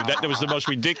listen to you. That was the most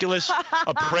ridiculous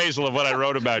appraisal of what I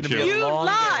wrote about you. You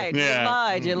lied.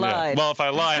 Yeah. You lied. Well, if I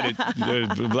lied,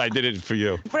 I did it for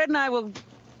you. Fred and I will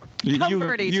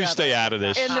comfort each other. You stay out of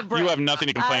this. You have nothing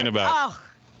to complain about. Oh,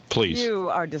 please. You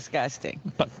are disgusting.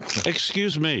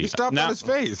 Excuse me. You stomped on his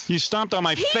face. You stomped on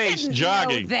my face didn't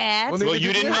jogging. Know that. Well,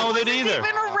 you didn't know that either.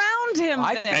 Even around him.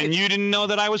 And you didn't know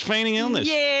that I was feigning illness.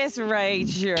 Yes, right,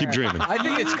 sure. Keep dreaming. I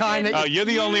think it's kind of. Oh, you're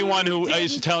the only one who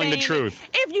is telling the truth.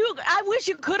 I wish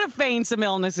you could have feigned some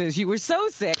illnesses. You were so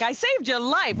sick. I saved your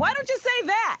life. Why don't you say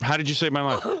that? How did you save my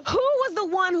life? Who was the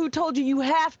one who told you you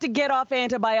have to get off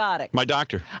antibiotics? My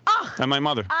doctor. And my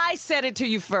mother. I said it to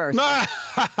you first.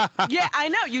 Yeah, I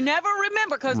know. You never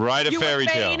remember because you were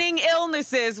feigning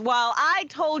illnesses while I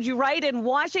told you right in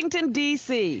Washington,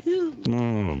 D.C.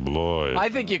 Oh, boy. I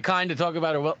think you kind of talk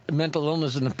about a mental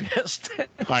illness in the past.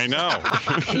 I know.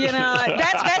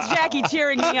 That's Jackie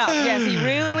cheering me up. Yes, he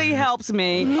really helps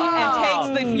me and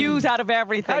takes the news out of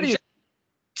everything.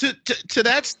 To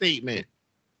that statement,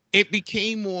 it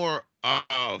became more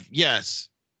of, yes,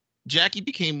 Jackie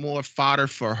became more fodder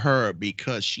for her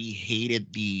because she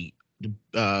hated the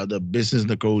business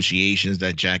negotiations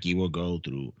that Jackie will go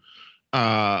through,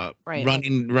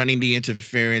 running the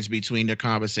interference between the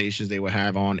conversations they would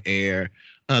have on air,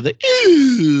 the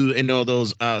ew, and all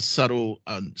those subtle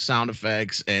sound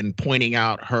effects, and pointing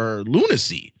out her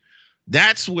lunacy.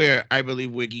 That's where I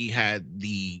believe Wiggy had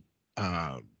the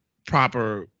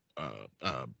proper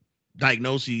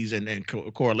diagnoses and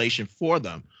correlation for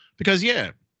them, because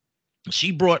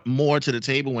she brought more to the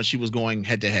table when she was going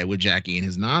head to head with Jackie and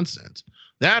his nonsense.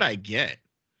 That I get.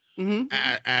 Mm-hmm.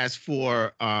 As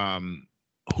for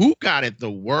who got it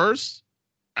the worst?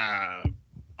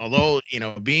 Although,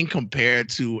 being compared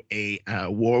to a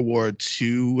World War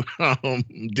II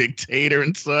dictator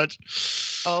and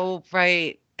such. Oh,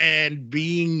 right. And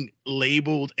being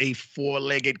labeled a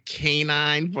four-legged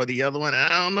canine for the other one. I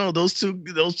don't know. Those two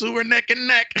were neck and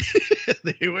neck.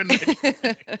 They were neck and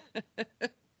neck.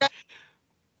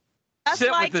 That's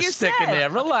Sit like with the you stick said. in there.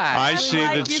 Relax.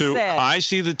 I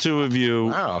see the two of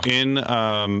you in.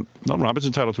 No, Robert's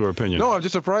entitled to her opinion. No, I'm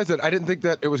just surprised that I didn't think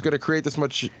that it was going to create this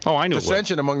much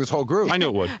dissension among this whole group. I knew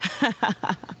it would.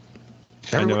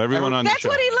 I know everyone on the show. That's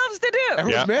what he loves to do.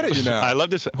 Everyone's mad at you now. I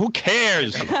love this. Who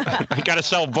cares? I got to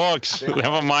sell books.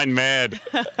 Never mind mad.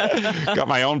 Got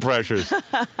my own pressures.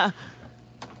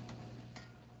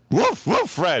 Woof, woof,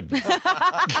 Fred. Should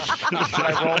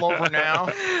I roll over now?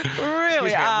 Really?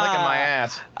 Excuse me, I'm licking my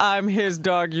ass. I'm his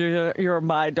dog. You're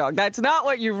my dog. That's not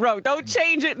what you wrote. Don't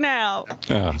change it now.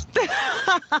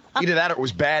 Either that or it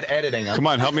was bad editing. Come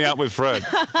on, help me out with Fred.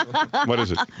 What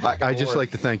is it? I'd just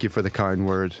like to thank you for the kind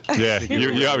words. Yeah,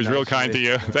 I was real kind to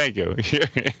you. Thank you.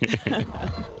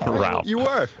 Ralph. You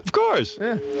were. Of course.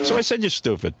 Yeah. So I said you're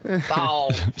stupid.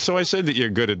 Oh. So I said that you're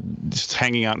good at just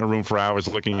hanging out in a room for hours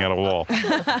looking at a wall.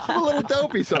 I'm a little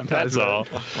dopey sometimes. That's all.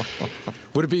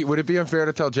 Would it be unfair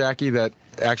to tell Jackie that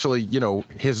actually,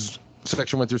 his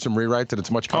section went through some rewrites and it's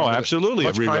much kinder? Oh, absolutely.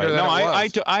 Much kinder than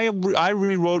I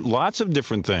rewrote lots of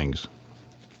different things.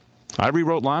 I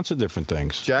rewrote lots of different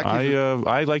things. Jackie,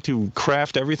 I like to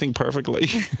craft everything perfectly.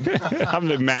 I'm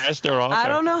the master author. I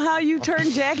don't know how you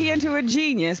turned Jackie into a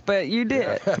genius, but you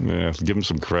did. Yeah, give him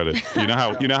some credit. You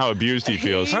know how abused he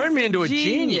feels. Turned me into a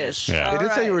genius. Yeah. They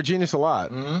did say you were a genius a lot.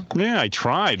 Mm-hmm. Yeah, I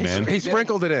tried, man. He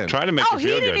sprinkled it in. Tried to make you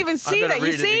feel he good. didn't even see that.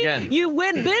 You see, you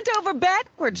went bent over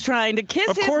backwards trying to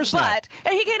kiss his butt,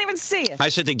 and he can't even see it. I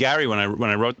said to Gary when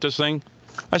I wrote this thing,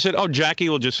 I said, "Oh, Jackie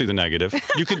will just see the negative.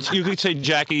 You could say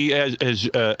Jackie as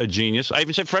a genius. I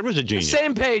even said Fred was a genius."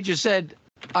 Same page, you said,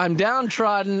 "I'm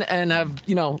downtrodden and I'm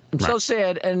so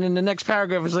sad." And in the next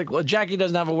paragraph, it's like, "Well, Jackie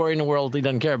doesn't have a worry in the world. He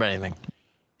doesn't care about anything."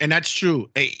 And that's true.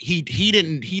 He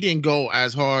didn't go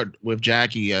as hard with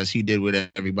Jackie as he did with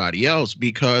everybody else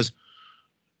because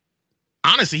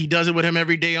honestly, he does it with him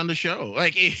every day on the show.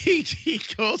 Like he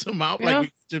calls him out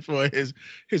like for his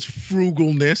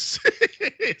frugalness,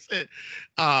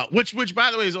 which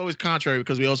by the way is always contrary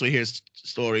because we also hear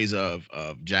stories of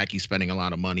Jackie spending a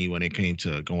lot of money when it came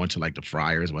to going to like the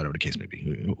Friars, whatever the case may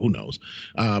be. Who knows?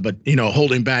 But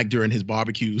holding back during his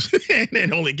barbecues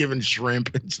and only giving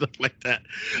shrimp and stuff like that.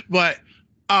 But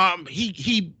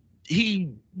he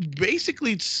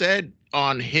basically said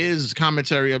on his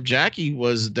commentary of Jackie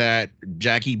was that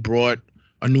Jackie brought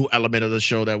a new element of the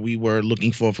show that we were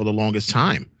looking for the longest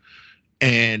time.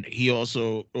 And he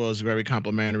also was very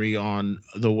complimentary on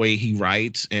the way he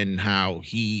writes and how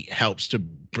he helps to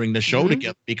bring the show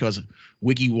together because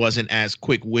Wiki wasn't as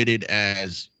quick-witted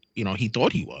as, he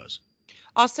thought he was.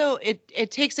 Also,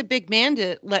 it takes a big man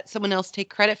to let someone else take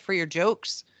credit for your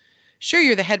jokes. Sure,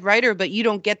 you're the head writer, but you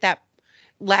don't get that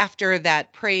laughter,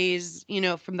 that praise,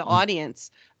 from the audience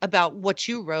about what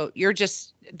you wrote. You're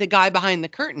just the guy behind the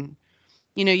curtain.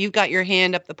 You've got your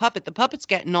hand up the puppet. The puppet's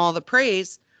getting all the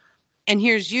praise. And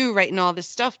here's you writing all this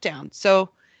stuff down. So,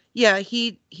 yeah,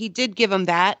 he did give him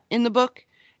that in the book.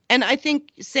 And I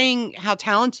think saying how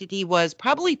talented he was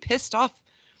probably pissed off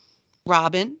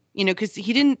Robin, because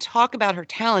he didn't talk about her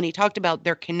talent. He talked about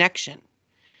their connection.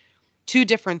 Two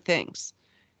different things.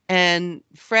 And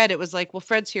Fred, it was like, well,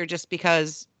 Fred's here just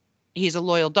because he's a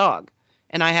loyal dog.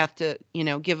 And I have to,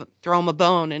 throw him a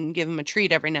bone and give him a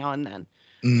treat every now and then.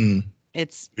 Mm.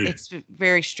 It's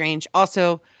very strange.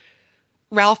 Also,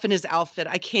 Ralph in his outfit.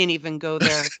 I can't even go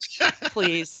there.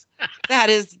 Please. That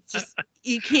is just,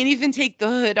 you can't even take the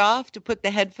hood off to put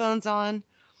the headphones on.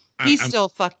 He's still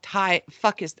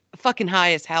fucking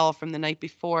high as hell from the night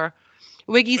before.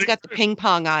 Wiggy's got the ping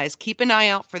pong eyes. Keep an eye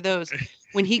out for those.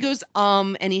 When he goes,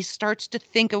 and he starts to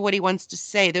think of what he wants to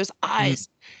say, those eyes,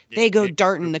 they go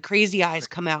darting. The crazy eyes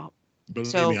come out.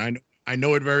 Believe me, I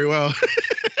know it very well.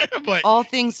 But all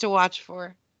things to watch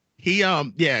for. He,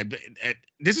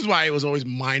 this is why it was always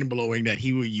mind blowing that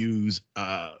he would use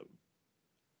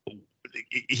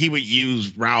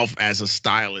Ralph as a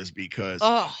stylist because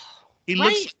he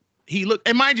looked,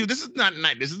 and mind you, this is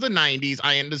the 90s.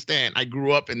 I understand. I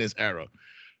grew up in this era,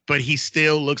 but he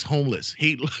still looks homeless.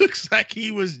 He looks like he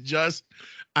was just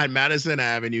on Madison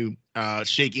Avenue,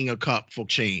 shaking a cup for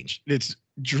change. It's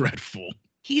dreadful.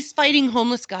 He's fighting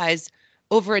homeless guys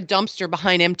over a dumpster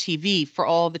behind MTV for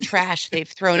all the trash they've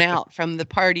thrown out from the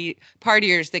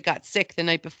partiers that got sick the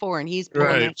night before, and he's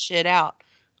pulling that shit out.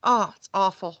 Oh, it's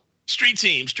awful. Street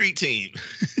team.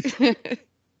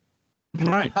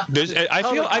 Right.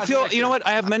 I feel. You know what?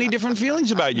 I have many different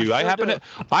feelings about you. I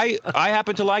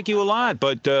happen to like you a lot,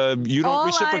 but you don't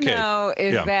reciprocate. All I know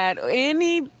is that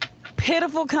any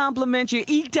pitiful compliment you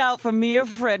eked out from me or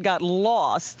Fred got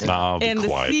lost in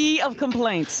the sea of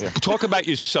complaints. Talk about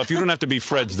yourself. You don't have to be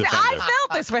Fred's defender. I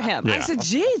felt this for him. I said,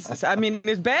 Jesus. I mean,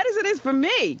 as bad as it is for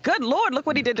me, good Lord, look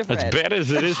what he did to Fred. As bad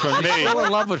as it is for me. You're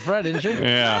in love with Fred, isn't she?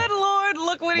 Yeah. Good Lord,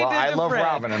 look what he did to Fred. I love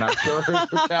Robin, and I'm sure her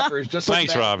chapter is just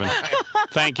Thanks, Robin.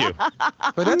 Thank you.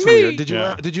 But that's weird.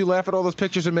 Did you laugh at all those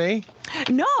pictures of me?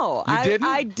 No,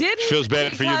 I didn't. Feels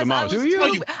bad for you the most. Do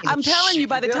you? I'm telling you,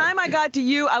 by the time I got to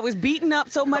you, I was beaten up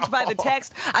so much by the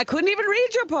text, I couldn't even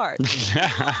read your part.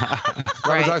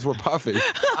 Robin's eyes were puffy.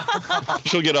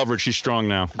 She'll get over it. She's strong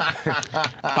now.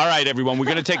 All right, everyone, we're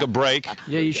going to take a break.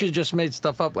 Yeah, you should have just made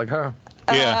stuff up like her.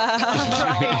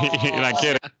 Yeah. You're not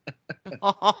kidding.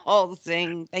 Oh,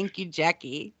 Zing. Thank you,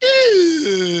 Jackie.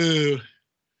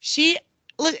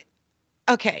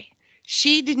 Okay.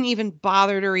 She didn't even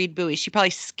bother to read Bowie. She probably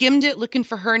skimmed it looking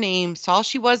for her name, saw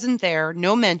she wasn't there,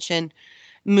 no mention,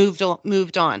 moved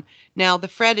on. Now, the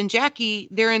Fred and Jackie,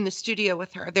 they're in the studio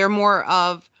with her. They're more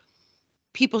of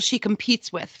people she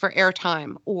competes with for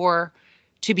airtime or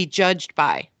to be judged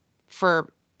by for,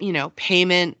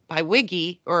 payment by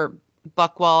Wiggy or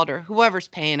Buckwald or whoever's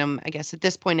paying them. I guess at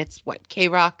this point it's what,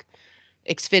 K-Rock,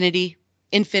 Xfinity,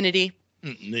 Infinity.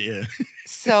 Yeah.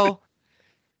 So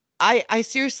I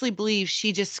seriously believe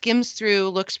she just skims through,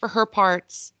 looks for her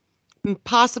parts,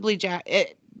 possibly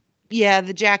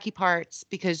the Jackie parts,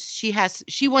 because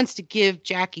she wants to give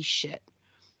Jackie shit.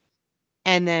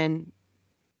 And then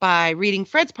by reading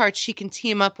Fred's parts, she can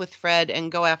team up with Fred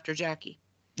and go after Jackie.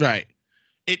 Right.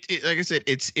 It like I said,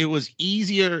 it was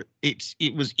easier.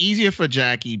 It was easier for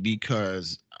Jackie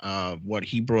because of what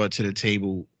he brought to the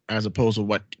table as opposed to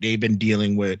what they've been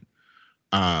dealing with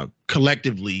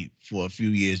collectively for a few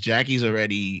years. Jackie's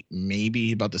already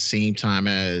maybe about the same time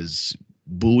as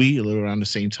Bowie, a little around the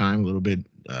same time, a little bit,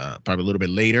 probably a little bit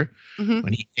later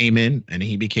when he came in, and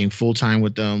he became full time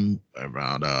with them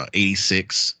around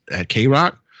 86 at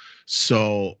K-Rock.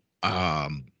 So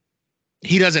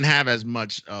he doesn't have as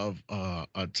much of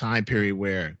a time period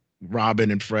where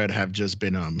Robin and Fred have just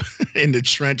been in the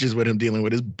trenches with him dealing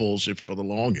with his bullshit for the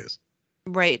longest.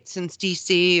 Right, since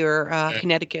DC or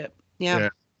Connecticut. Yeah.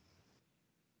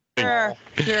 Sure.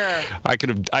 I could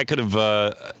have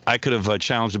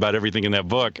challenged about everything in that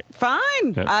book.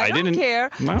 Fine. I don't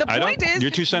care. No, the point is, you're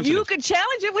too sensitive. You could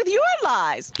challenge it with your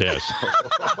lies. Yes.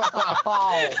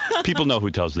 People know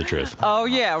who tells the truth. Oh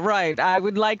yeah, right. I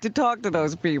would like to talk to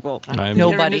those people.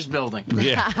 Nobody in this building.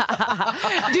 Yeah.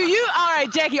 Do you? All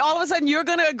right, Jackie. All of a sudden, you're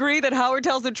going to agree that Howard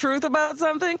tells the truth about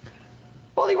something?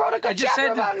 Well, he wrote a good chapter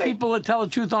about me. I just said that people that tell the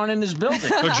truth aren't in this building.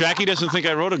 No, Jackie doesn't think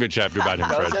I wrote a good chapter about him,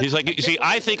 Fred. He's like, you see,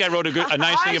 I think I wrote a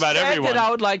nice thing about everyone. I said that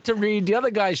I would like to read the other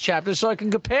guy's chapter so I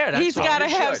can compare. He's got to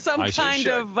have some kind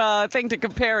of thing to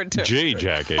compare it to. Gee,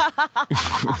 Jackie.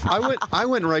 I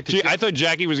went right to. Gee, I thought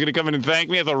Jackie was going to come in and thank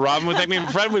me. I thought Robin would thank me and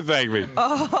Fred would thank me.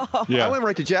 Oh. Yeah. I went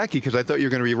right to Jackie because I thought you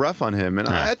were going to be rough on him, and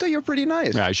I thought you were pretty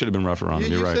nice. Yeah, I should have been rougher on him.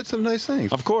 You're right. You said some nice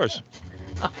things. Of course.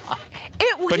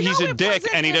 But he's a dick,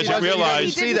 and he doesn't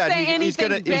realize. He's got to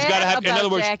have. In other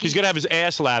words, he's got to have his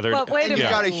ass lathered. But wait a minute. He's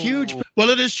got a huge.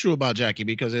 Well, it is true about Jackie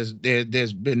because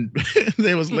there's been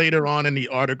there was later on in the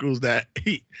articles that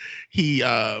he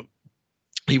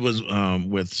was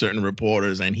with certain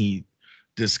reporters, and he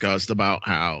discussed about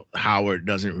how Howard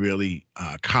doesn't really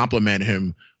compliment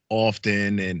him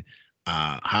often, and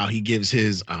how he gives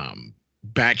his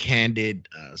backhanded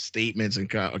statements and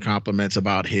compliments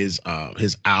about his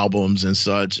albums and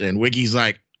such. And Wiggy's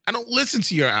like, I don't listen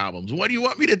to your albums. What do you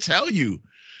want me to tell you?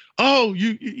 Oh,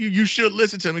 you should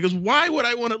listen to them. He goes, why would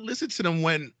I want to listen to them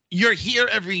when you're here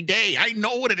every day? I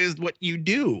know what it is, what you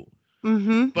do.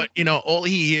 But all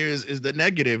he hears is the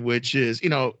negative, which is,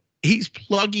 he's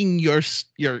plugging your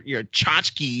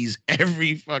tchotchkes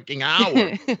every fucking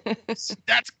hour.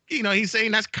 That's, he's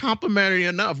saying that's complimentary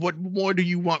enough. What more do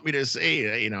you want me to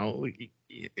say?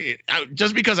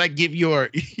 Just because I give your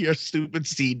stupid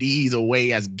CDs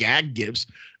away as gag gifts,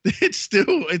 it's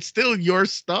still your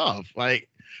stuff.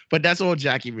 But that's all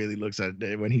Jackie really looks at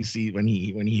when he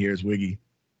hears Wiggy.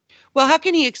 Well, how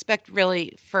can he expect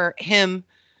really for him,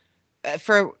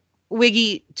 for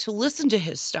Wiggy to listen to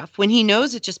his stuff when he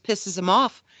knows it just pisses him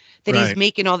off that he's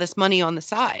making all this money on the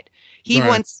side?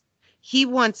 Wiggy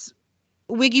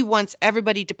wants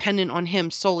everybody dependent on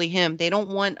him, solely him. They don't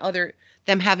want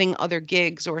them having other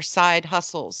gigs or side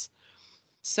hustles.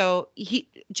 So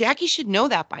Jackie should know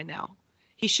that by now.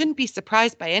 He shouldn't be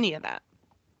surprised by any of that.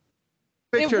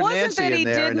 picture it of wasn't Nancy that he in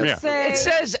there. didn't say. It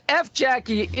says F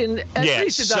Jackie in at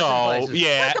least a dozen places.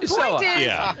 Yeah. But the point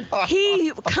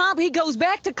is, he goes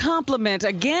back to compliment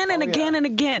again and again and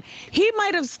again. He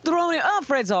might have thrown it. Oh,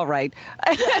 Fred's all right.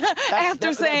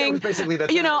 After saying,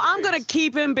 I'm going to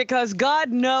keep him because God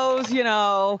knows,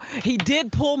 he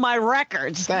did pull my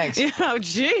records. Thanks.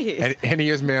 Gee. And he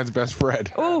is man's best friend.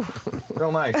 Ooh.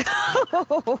 Real nice.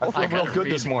 I feel real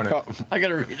good this morning. I got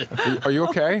to read it. Are you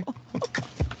okay?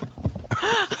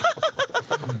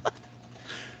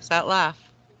 Is that laugh?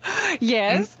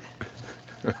 Yes.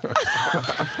 All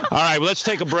right, well, let's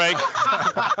take a break.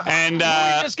 And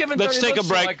let's take a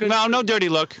break. No dirty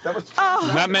look.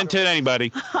 Not meant to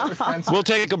anybody. We'll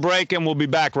take a break and we'll be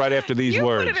back right after these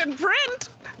words. You put it in print.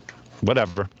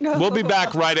 Whatever. We'll be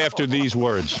back right after these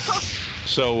words.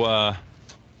 So,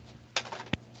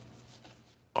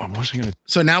 what was I gonna?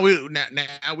 So now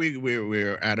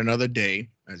we're at another day,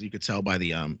 as you could tell by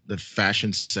the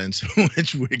fashion sense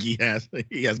which Wiggy has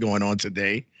going on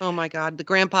today. Oh my God, the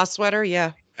grandpa sweater,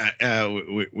 yeah.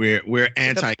 We're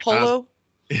anti polo.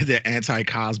 They're anti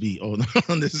Cosby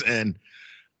on this end,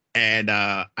 and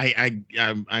I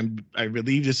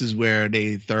believe this is where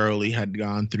they thoroughly had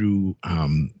gone through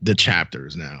the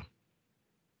chapters now.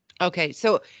 Okay,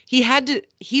 so he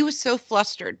was so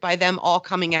flustered by them all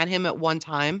coming at him at one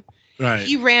time. Right.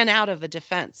 He ran out of a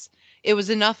defense. It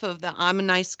was enough of the I'm a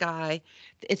nice guy.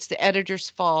 It's the editor's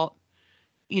fault,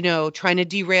 trying to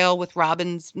derail with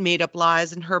Robin's made up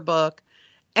lies in her book.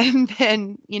 And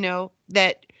then,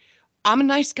 that I'm a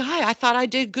nice guy. I thought I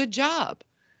did a good job.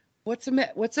 What's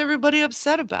everybody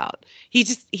upset about?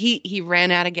 He ran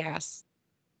out of gas.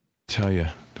 Tell you,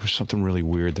 there was something really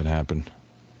weird that happened.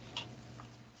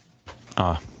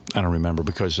 I don't remember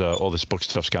because all this book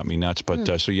stuff's got me nuts.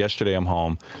 But so yesterday I'm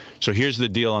home. So here's the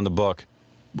deal on the book.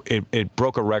 It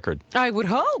broke a record. I would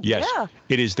hope. Yes. Yeah.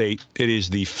 It is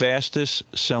the fastest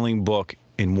selling book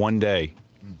in one day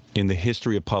in the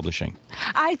history of publishing.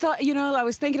 I thought, I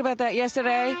was thinking about that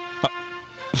yesterday.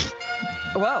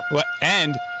 Whoa. Well,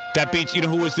 and that beats,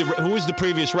 who was the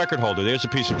previous record holder? There's a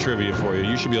piece of trivia for you.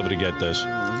 You should be able to get this.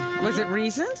 Was it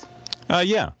recent?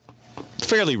 Yeah.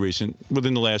 Fairly recent,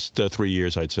 within the last 3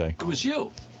 years, I'd say. It was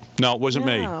you. No, it wasn't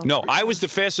me. No, I was the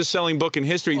fastest selling book in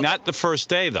history, not the first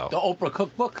day, though. The Oprah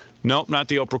cookbook? Nope, not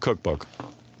the Oprah cookbook.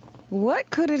 What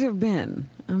could it have been?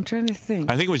 I'm trying to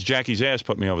think. I think it was Jackie's ass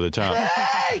put me over the top.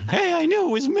 Hey, I knew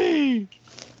it was me.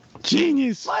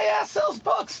 Genius. My ass sells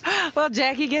books. Well,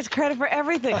 Jackie gets credit for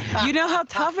everything. You know how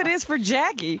tough it is for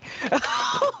Jackie.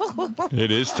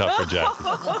 It is tough for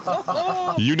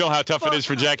Jackie. You know how tough it is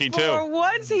for Jackie, too. For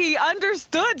once, he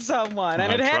understood someone,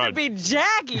 and it had to be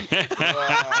Jackie.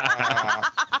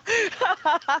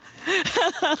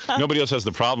 Nobody else has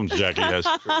the problems Jackie has.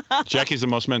 Jackie's the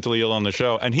most mentally ill on the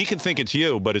show, and he can think it's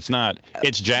you, but it's not.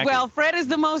 It's Jackie. Well, Fred is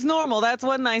the most normal. That's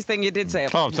one nice thing you did say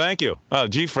about him. Thank you.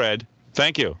 Gee, Fred.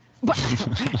 Thank you. But,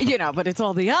 but it's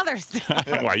all the other stuff.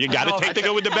 Well, you got to take the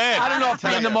good with the bad. I don't know if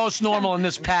being the most normal in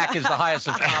this pack is the highest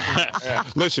of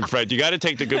compliments. Listen, Fred, you got to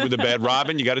take the good with the bad.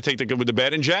 Robin, you got to take the good with the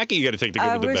bad. And Jackie, you got to take the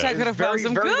good with the bad. I wish I could have found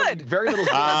some good. Very little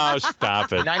good. Oh,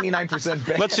 stop it. 99%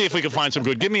 bad. Let's see if we can find some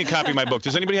good. Give me a copy of my book.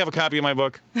 Does anybody have a copy of my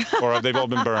book? Or have they all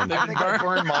been burned? I think I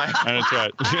burned mine. That's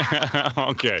right.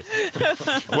 Okay.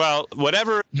 Well,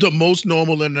 whatever. The most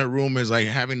normal in the room is like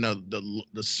having the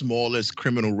smallest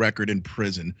criminal record in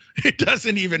prison. It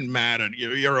doesn't even matter.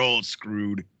 You're all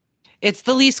screwed. It's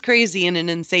the least crazy in an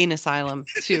insane asylum,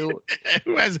 too.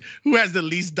 who has the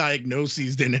least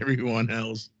diagnoses than everyone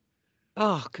else?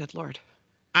 Oh, good Lord.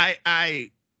 I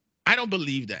don't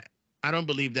believe that. I don't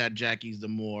believe that Jackie's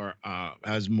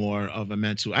has more of a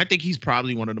mental. I think he's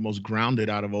probably one of the most grounded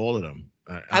out of all of them.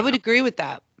 I would agree with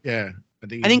that. Yeah. I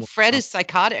think Fred is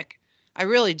psychotic. I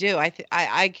really do.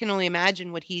 I can only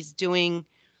imagine what he's doing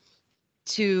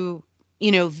to,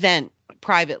 vent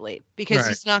privately, because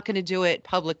he's not going to do it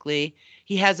publicly.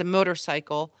 He has a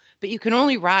motorcycle, but you can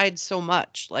only ride so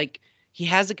much. Like, he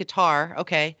has a guitar.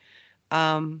 Okay.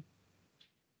 Jackie,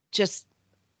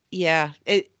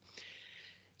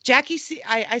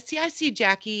 I see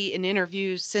Jackie in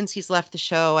interviews since he's left the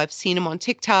show. I've seen him on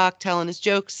TikTok telling his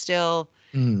jokes still.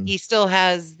 He still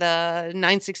has the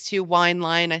 962 wine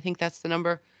line. I think that's the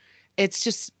number. It's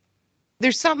just,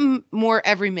 there's something more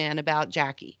everyman about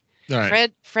Jackie.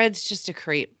 Right. Fred's just a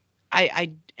creep.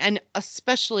 And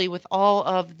especially with all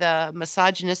of the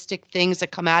misogynistic things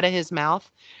that come out of his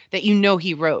mouth that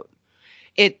he wrote.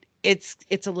 It's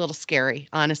a little scary,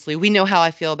 honestly. We know how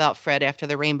I feel about Fred after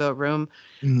the Rainbow Room.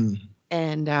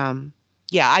 And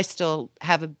I still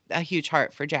have a huge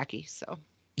heart for Jackie. So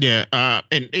Yeah,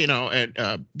 and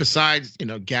besides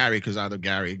Gary, because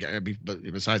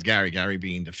besides Gary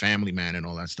being the family man and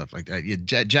all that stuff like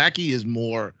that, Jackie is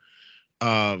more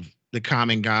of the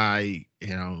common guy.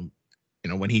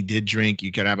 When he did drink,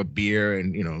 you could have a beer,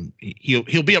 and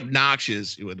he'll be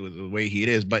obnoxious with the way he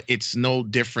is, but it's no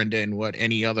different than what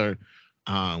any other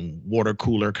water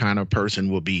cooler kind of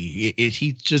person will be.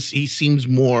 He seems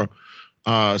more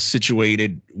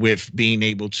situated with being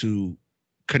able to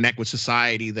connect with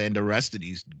society than the rest of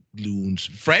these loons.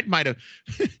 Fred might have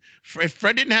if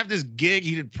Fred didn't have this gig,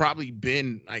 he'd have probably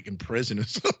been like in prison or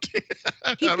something.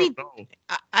 I don't know.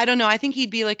 I don't know. I think he'd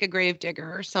be like a grave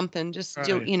digger or something, just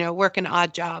working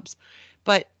odd jobs.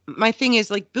 But my thing is,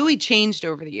 like, Bowie changed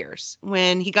over the years.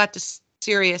 When he got to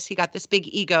Sirius, he got this big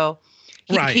ego.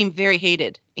 He became very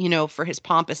hated, for his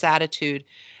pompous attitude.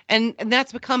 And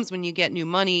that's what comes when you get new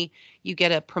money, you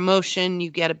get a promotion,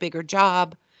 you get a bigger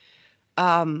job.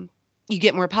 You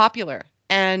get more popular,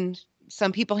 and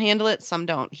some people handle it, some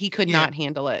don't. He could not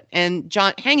handle it. And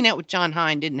hanging out with John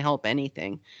Hine didn't help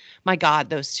anything. My God,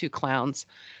 those two clowns.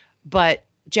 But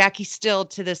Jackie still,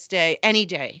 to this day, any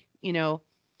day,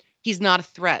 he's not a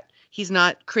threat. He's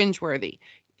not cringeworthy.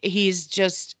 He's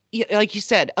just, like you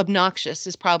said, obnoxious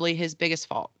is probably his biggest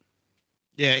fault.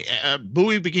 Yeah,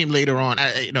 Bowie became later on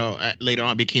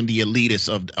became the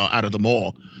elitist out of them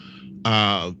all.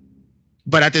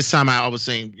 But at this time, I was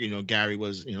saying, Gary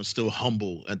was, still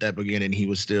humble at that beginning. He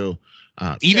was still,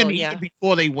 even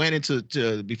before they went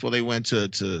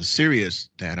to Sirius,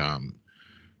 that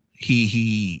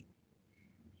he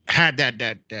had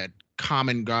that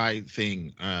common guy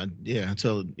thing,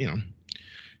 until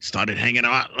started hanging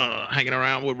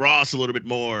around with Ross a little bit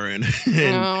more, and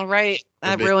right,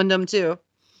 that ruined him too.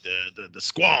 The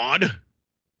squad.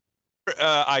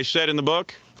 I said in the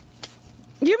book.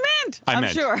 You meant. I'm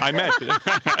sure. I meant.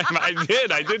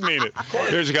 I did mean it.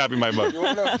 Here's a copy of my book.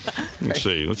 Let's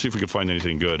see if we can find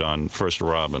anything good on First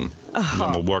Robin. And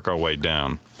then we'll work our way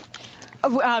down.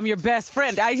 I'm your best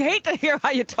friend. I hate to hear how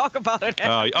you talk about it.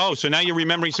 So now you're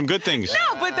remembering some good things.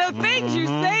 No, but the things you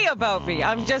say about me,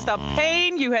 I'm just a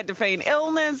pain. You had to feign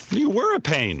illness. You were a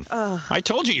pain. I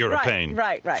told you you're a pain.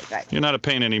 Right. You're not a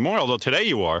pain anymore, although today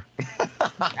you are.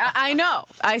 I know.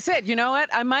 I said, you know what?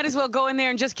 I might as well go in there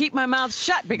and just keep my mouth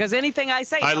shut, because anything I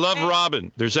say. I love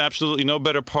Robin. There's absolutely no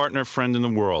better partner, friend in the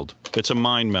world. It's a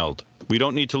mind meld. We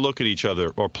don't need to look at each other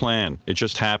or plan. It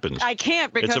just happens. I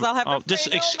can't, because I'll have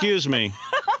to excuse me.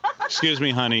 Excuse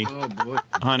me, honey. Oh, boy.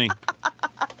 Honey.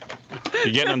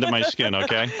 You're getting under my skin,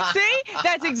 okay? See?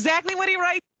 That's exactly what he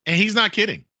writes. And he's not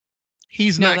kidding.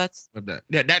 He's not.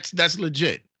 That's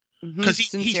legit. Because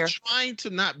he's trying to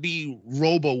not be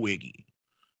robo-wiggy.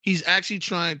 He's actually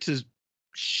trying to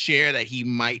share that he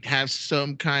might have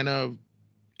some kind of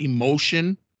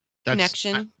emotion.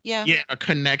 Connection. Yeah, a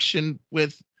connection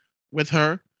with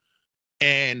her,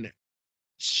 and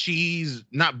she's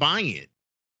not buying it.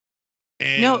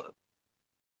 And no,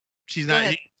 she's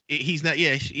not. He's not.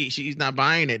 Yeah, she's not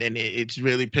buying it, and it's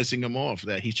really pissing him off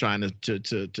that he's trying to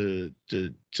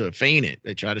feign it.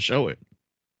 They try to show it.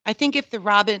 I think if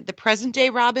the present day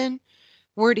Robin,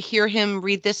 were to hear him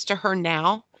read this to her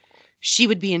now, she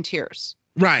would be in tears.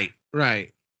 Right.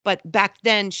 But back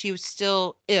then, she was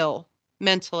still ill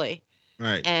mentally.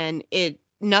 Right. And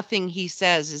nothing he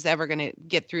says is ever going to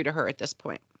get through to her at this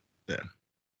point. Yeah.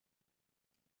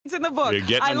 It's in the book.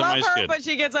 I love her, but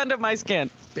she gets under my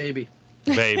skin. Baby.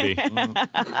 Let's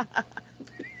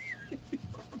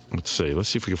see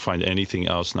if we can find anything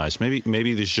else nice.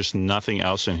 Maybe there's just nothing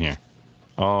else in here.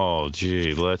 Oh,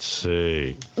 gee, let's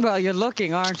see. Well, you're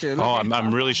looking, aren't you?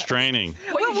 I'm really straining.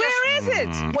 Well, where is it?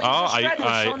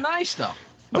 It's so nice, though.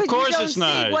 Of course it's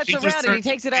nice. What's around it? He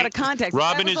takes it out of context.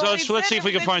 Robin is. Let's see if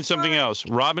we can find something else.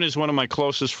 Robin is one of my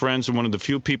closest friends and one of the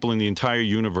few people in the entire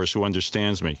universe who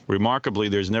understands me. Remarkably,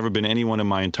 there's never been anyone in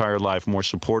my entire life more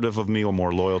supportive of me or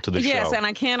more loyal to the show. Yes, and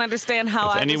I can't understand how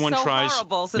I was so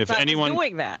horrible since I was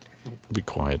doing that. Be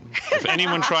quiet. If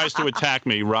anyone tries to attack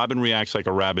me, Robin reacts like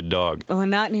a rabid dog. Oh,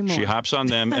 not anymore. She hops on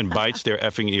them and bites their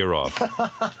effing ear off.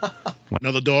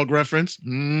 Another dog reference?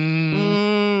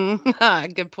 Good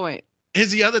point.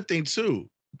 Here's the other thing, too.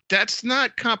 That's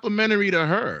not complimentary to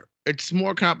her. It's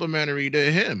more complimentary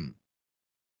to him.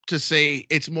 To say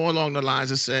it's more along the lines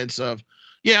of sense of,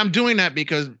 yeah, I'm doing that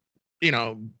because,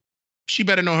 she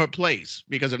better know her place.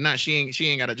 Because if not, she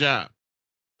ain't got a job.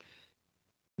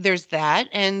 There's that,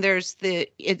 and there's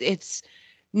it's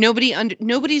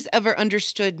nobody's ever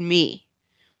understood me.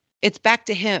 It's back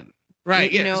to him. Right.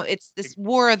 It's this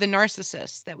war of the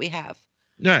narcissists that we have.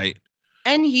 Right.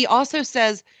 And he also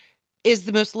says, is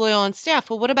the most loyal on staff.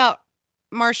 Well, what about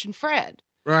Marsh and Fred?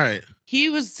 Right.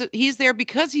 he's there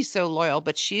because he's so loyal,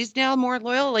 but she's now more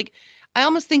loyal. Like, I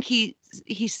almost think he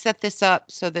set this up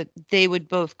so that they would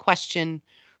both question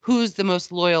who's the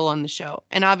most loyal on the show.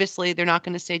 And obviously they're not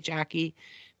going to say Jackie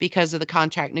because of the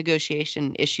contract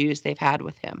negotiation issues they've had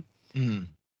with him. Mm.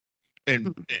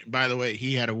 And by the way,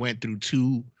 he had to went through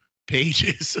 2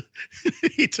 pages.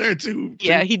 He turned to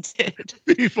yeah, he did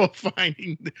before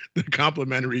finding the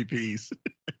complimentary piece.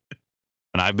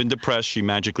 And I've been depressed. She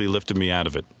magically lifted me out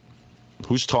of it.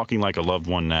 Who's talking like a loved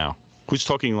one now? Who's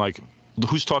talking like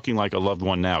a loved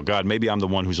one now? God, maybe I'm the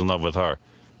one who's in love with her.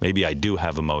 Maybe I do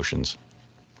have emotions.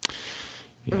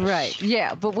 Yes. Right.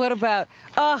 Yeah. But what about?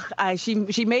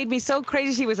 She made me so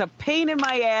crazy. She was a pain in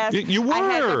my ass. You were.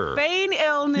 I had to feign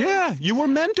illness. Yeah, you were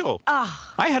mental.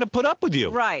 I had to put up with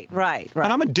you. Right.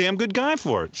 And I'm a damn good guy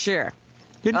for it. Sure.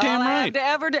 You're damn right.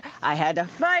 I had to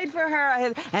fight for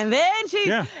her. And then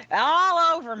she's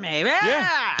all over me.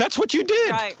 Yeah, that's what you did.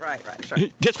 Right.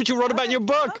 That's what you wrote about in your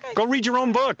book. Okay. Go read your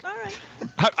own book. All right.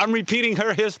 I'm repeating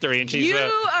her history, and she's you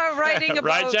are writing about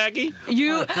right, Jackie.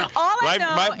 You all I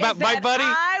know is that buddy.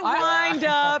 I wind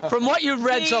up from what you've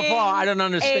read so far. I don't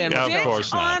understand. A of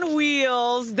course not. On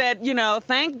wheels that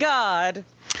thank God.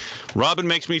 Robin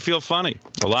makes me feel funny.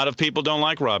 A lot of people don't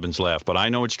like Robin's laugh, but I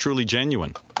know it's truly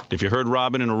genuine. If you heard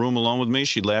Robin in a room alone with me,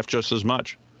 she'd laugh just as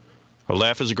much. Her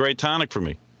laugh is a great tonic for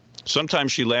me.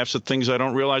 Sometimes she laughs at things I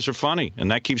don't realize are funny,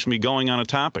 and that keeps me going on a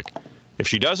topic. If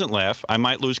she doesn't laugh, I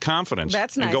might lose confidence.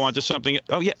 That's nice. And go on to something.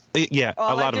 Oh, yeah.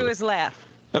 All a lot I do is laugh.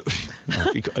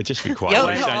 Just be quiet.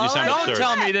 Don't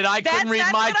tell me that I couldn't read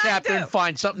my chapter and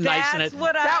find something nice in it.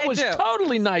 That was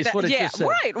totally nice what it just said.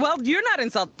 Right. Well, you're not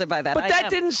insulted by that. But that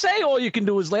didn't say all you can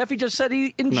do is laugh. He just said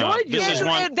he enjoyed you.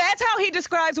 That's how he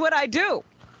describes what I do.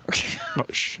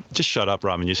 Just shut up,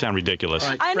 Robin. You sound ridiculous.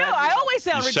 Right. I know. I always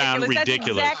sound ridiculous. That's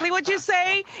exactly what you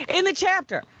say in the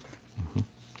chapter.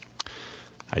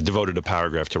 I devoted a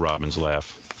paragraph to Robin's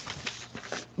laugh.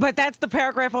 But that's the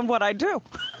paragraph on what I do.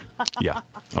 Yeah.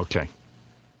 Okay.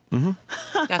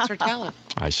 That's her talent.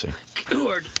 I see.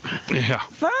 Good. Yeah.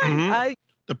 Fine.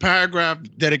 The paragraph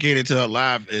dedicated to her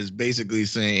laugh is basically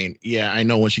saying, yeah, I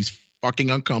know when she's fucking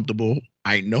uncomfortable.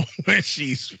 I know when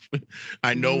she's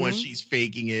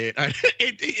faking it.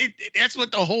 That's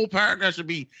what the whole paragraph should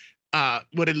be.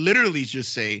 What it literally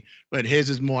just say, but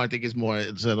his is more. I think it's more.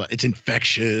 It's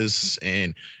infectious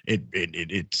and it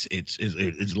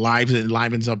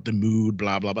livens up the mood.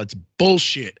 Blah blah blah. It's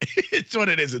bullshit. It's what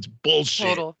it is. It's bullshit.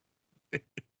 Total.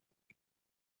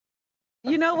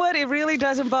 You know what? It really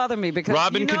doesn't bother me because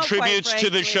Robin contributes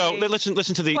to the show. Listen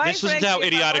to the. This is how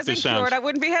idiotic this sounds. I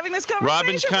wouldn't be having this conversation.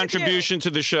 Robin's contribution to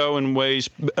the show in ways.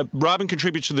 Robin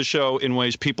contributes to the show in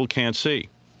ways people can't see.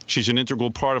 She's an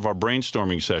integral part of our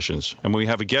brainstorming sessions. And when we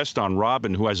have a guest on,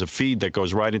 Robin, who has a feed that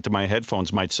goes right into my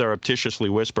headphones, might surreptitiously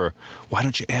whisper, "Why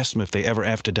don't you ask them if they ever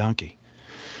after donkey?"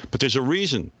 But there's a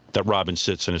reason that Robin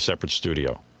sits in a separate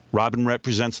studio. Robin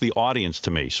represents the audience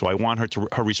to me, so I want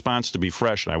her response to be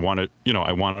fresh, and I want it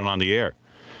on the air.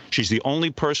 She's the only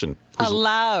person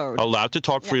allowed to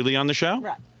talk freely on the show.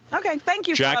 Right. Okay. Thank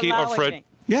you, Jackie for allowing or Fred. Me.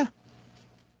 Yeah.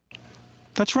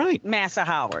 That's right. Massa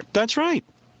Howard. That's right.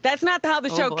 That's not how the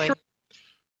show.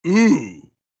 Ooh.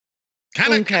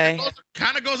 Kind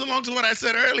of goes along to what I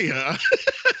said earlier.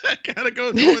 Kind of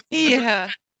goes.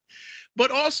 Yeah.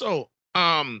 But also,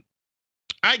 I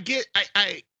get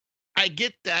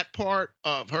that part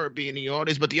of her being the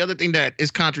audience, but the other thing that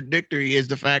is contradictory is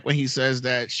the fact when he says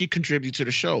that she contributes to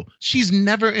the show. She's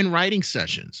never in writing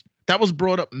sessions. That was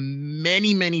brought up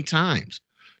many, many times.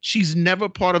 She's never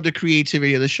part of the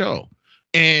creativity of the show.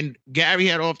 And Gary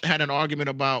had an argument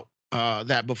about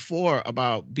that before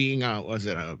about being it was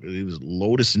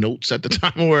Lotus Notes at the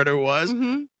time or whatever it was,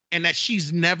 and that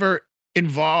she's never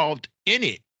involved in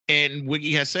it. And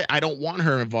Wiggy has said, I don't want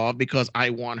her involved because I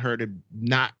want her to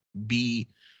not be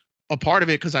a part of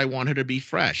it because I want her to be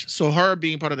fresh. So her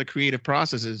being part of the creative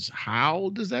process is,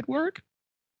 how does that work?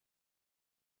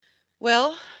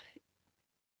 Well,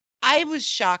 I was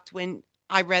shocked when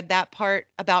I read that part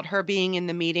about her being in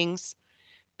the meetings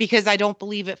because I don't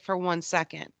believe it for 1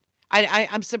 second.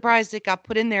 I'm surprised it got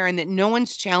put in there and that no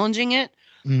one's challenging it.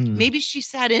 Maybe she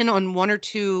sat in on 1 or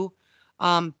 2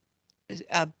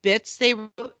 bits they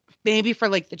wrote, maybe for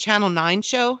like the Channel 9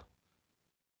 show.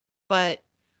 But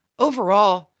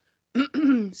overall,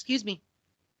 excuse me,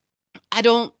 I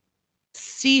don't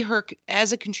see her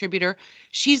as a contributor.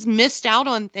 She's missed out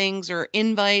on things or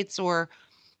invites or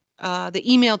the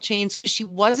email chains. She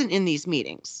wasn't in these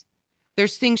meetings.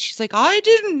 There's things she's like, I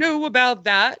didn't know about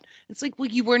that. It's like, well,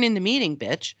 you weren't in the meeting,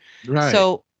 bitch. Right.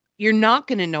 So you're not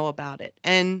going to know about it.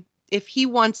 And if he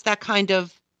wants that kind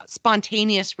of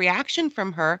spontaneous reaction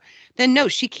from her, then no,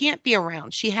 she can't be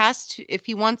around. She has to, if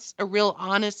he wants a real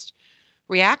honest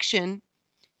reaction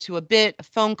to a bit, a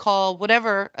phone call,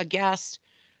 whatever, a guest,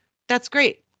 that's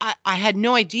great. I had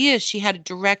no idea she had a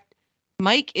direct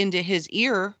mic into his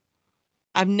ear.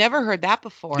 I've never heard that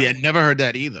before. Yeah, never heard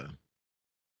that either.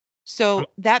 So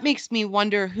that makes me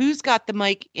wonder who's got the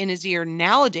mic in his ear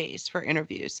nowadays for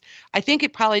interviews. I think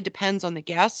it probably depends on the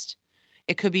guest.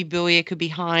 It could be Bowie, it could be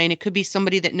Hine, it could be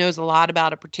somebody that knows a lot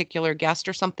about a particular guest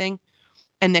or something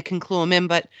and that can clue him in.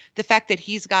 But the fact that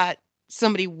he's got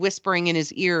somebody whispering in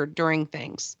his ear during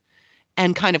things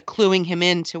and kind of cluing him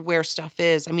into where stuff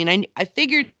is. I mean, I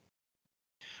figured,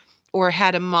 or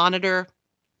had a monitor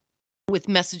with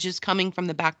messages coming from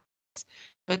the back,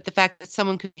 but the fact that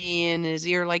someone could be in his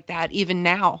ear like that, even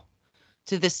now,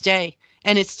 to this day,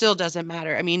 and it still doesn't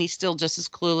matter. I mean, he's still just as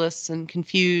clueless and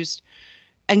confused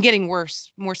and getting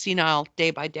worse, more senile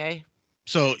day by day.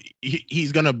 So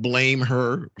he's going to blame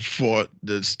her for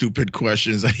the stupid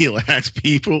questions that he'll ask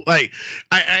people. Like,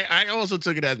 I also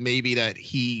took it as maybe that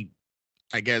he,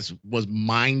 I guess, was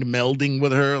mind melding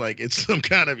with her. Like it's some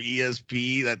kind of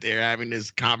ESP that they're having this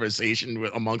conversation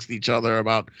with amongst each other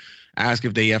about ask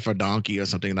if they F a donkey or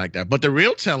something like that. But the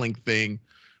real telling thing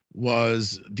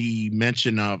was the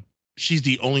mention of she's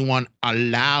the only one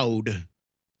allowed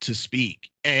to speak.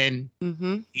 And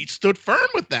he stood firm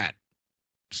with that.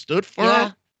 Stood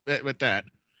firm with that.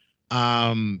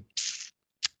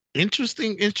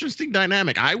 Interesting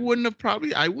dynamic. I wouldn't have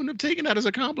taken that as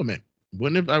a compliment.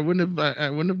 I wouldn't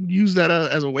have used that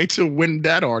as a way to win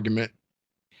that argument.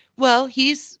 Well,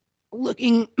 he's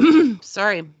looking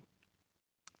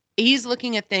he's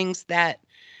looking at things that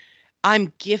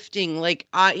I'm gifting, like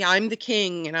I'm the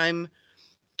king and I'm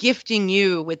gifting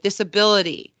you with this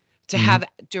ability to have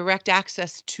direct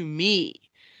access to me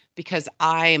because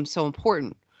I am so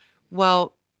important.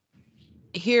 Well,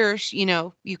 here, you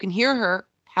know, you can hear her,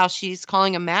 how she's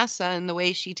calling him massa and the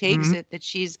way she takes it, that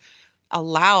she's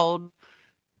allowed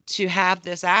to have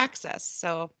this access.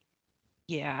 So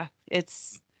yeah,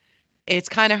 it's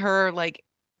kind of her, like,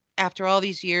 after all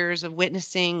these years of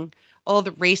witnessing all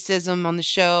the racism on the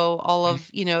show, all of,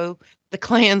 you know, the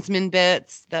Klansman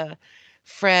bits, the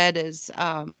Fred is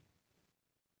Kurt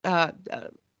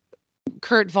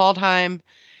Waldheim.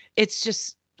 It's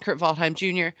just Kurt Waldheim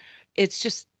Jr. It's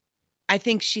just, I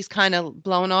think she's kind of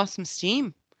blowing off some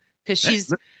steam because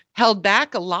she's held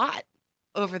back a lot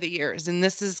over the years. And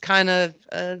this is kind of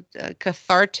a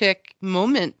cathartic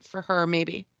moment for her,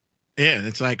 maybe. Yeah,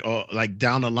 it's like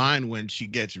down the line when she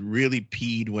gets really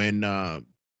peed when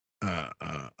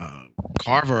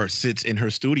Carver sits in her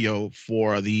studio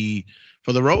for the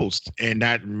roast, and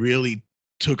that really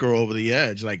took her over the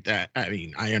edge like that. I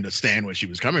mean, I understand where she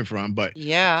was coming from, but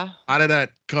yeah, a lot of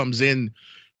that comes in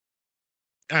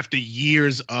after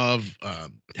years of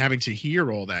having to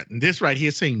hear all that. And this right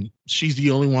here saying she's the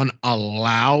only one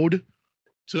allowed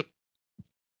to.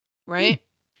 Right.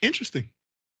 Interesting.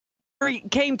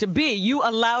 Came to be, you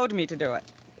allowed me to do it.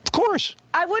 Of course.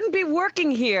 I wouldn't be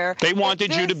working here. They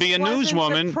wanted you to be a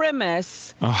newswoman. The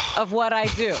premise of what I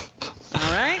do.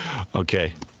 All right?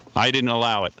 Okay. I didn't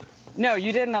allow it. No,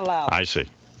 you didn't allow it. I see.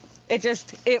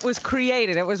 It was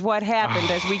created. It was what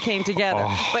happened as we came together.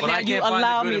 But now you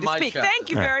allow me to speak. Thank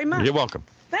you very much. You're welcome.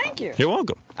 Thank you. You're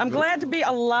welcome. I'm glad to be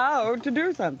allowed to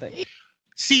do something.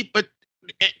 See, but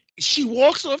she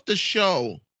walks off the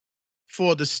show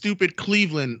for the stupid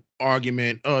Cleveland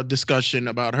argument or discussion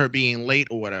about her being late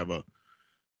or whatever.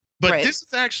 But this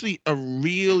is actually a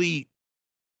really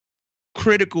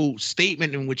critical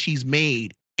statement in which he's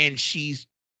made. And she's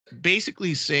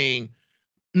basically saying,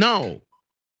 no,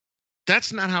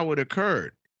 that's not how it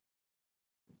occurred.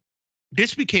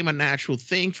 This became a natural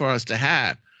thing for us to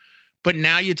have. But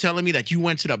now you're telling me that you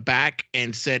went to the back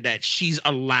and said that she's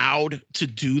allowed to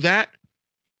do that,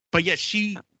 but yet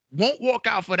she won't walk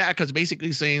out for that because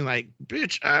basically saying like,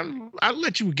 bitch, I'll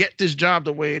let you get this job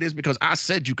the way it is because I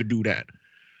said you could do that.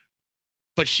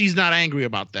 But she's not angry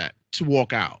about that to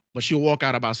walk out, but she'll walk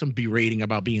out about some berating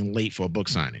about being late for a book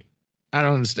signing. I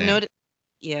don't understand.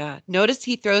 Notice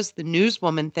he throws the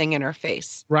newswoman thing in her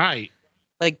face. Right.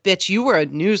 Like, bitch, you were a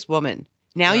newswoman.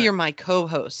 Now you're my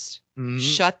co-host.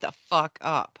 Shut the fuck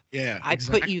up. Yeah. I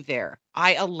put you there.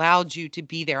 I allowed you to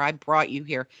be there. I brought you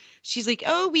here. She's like,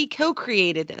 oh, we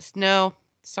co-created this. No,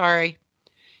 sorry.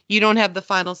 You don't have the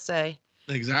final say.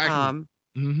 Exactly.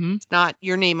 It's not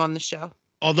your name on the show.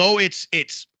 Although it's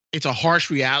a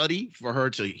harsh reality for her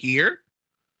to hear.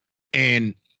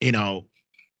 And, you know,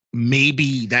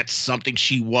 maybe that's something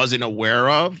she wasn't aware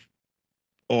of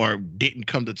or didn't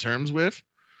come to terms with.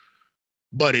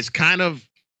 But it's kind of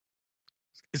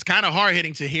it's kind of hard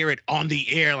hitting to hear it on the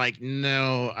air. Like,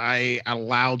 no, I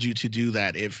allowed you to do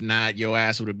that. If not, your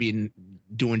ass would have been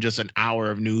doing just an hour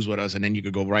of news with us, and then you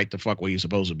could go right the fuck where you're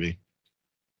supposed to be.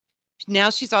 Now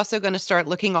she's also going to start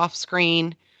looking off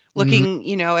screen,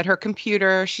 looking, at her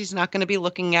computer. She's not going to be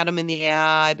looking at him in the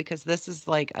eye because this is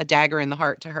like a dagger in the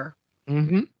heart to her.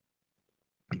 Mm-hmm.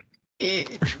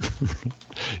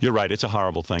 You're right. It's a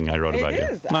horrible thing I wrote about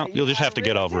you. Well, you'll just have to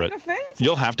get over it.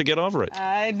 You'll have to get over it.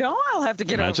 I know I'll have to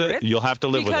get over it. You'll have to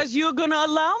live with it. Because you're going to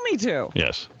allow me to.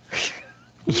 Yes.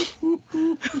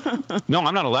 No,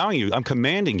 I'm not allowing you. I'm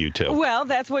commanding you to. Well,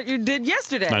 that's what you did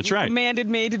yesterday. That's right. You commanded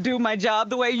me to do my job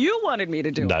the way you wanted me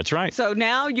to do it. That's right. So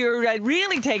now you're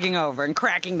really taking over and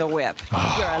cracking the whip.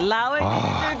 You're allowing me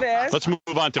to do this. Let's move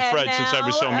on to Fred now, since I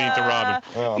was so mean to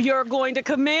Robin. You're going to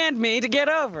command me to get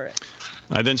over it.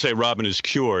 I then say Robin is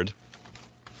cured.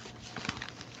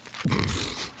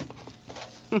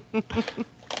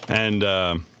 And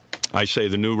I say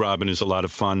the new Robin is a lot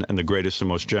of fun and the greatest and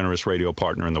most generous radio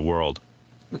partner in the world.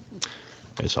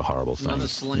 It's a horrible thing.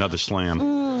 Another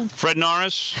slam. Fred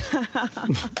Norris,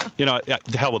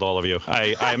 the hell with all of you.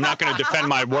 I am not going to defend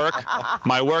my work.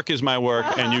 My work is my work,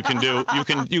 and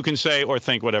you can say or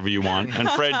think whatever you want. And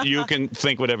Fred, you can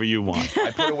think whatever you want.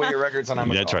 I put away your records and I'm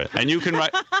That's right. And you can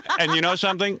write. And you know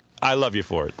something? I love you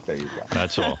for it. There you go.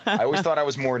 That's all. I always thought I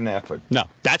was more than that, but no,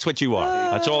 that's what you are.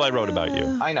 That's all I wrote about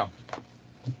you. I know.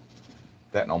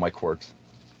 That and all my quirks.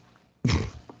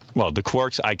 Well, the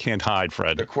quirks I can't hide,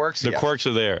 Fred. The quirks, The quirks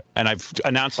are there, and I've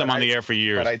announced them on the air for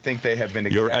years. But I think they have been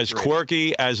You're exaggerated. as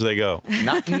quirky as they go.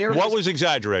 Not nearly. What was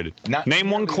exaggerated? Name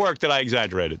one quirk that I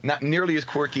exaggerated. Not nearly as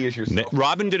quirky as yourself.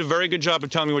 Robin did a very good job of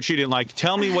telling me what she didn't like.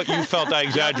 Tell me what you felt I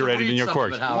exaggerated in your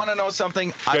quirks. You want to know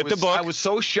something? Get the book. I was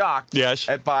so shocked. Yes.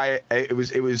 It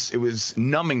was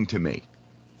numbing to me.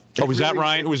 Oh, was that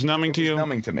right? It was numbing to you?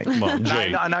 Numbing to me. Well,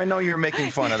 Jay. And I know you're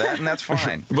making fun of that, and that's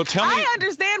fine. Well, tell me. I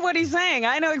understand what he's saying.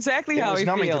 I know exactly how he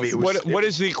feels. What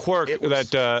is the quirk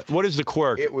what is the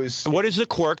quirk? What is the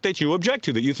quirk that you object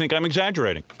to that you think I'm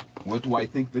exaggerating? What do I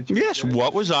think that you Yes,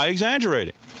 what was I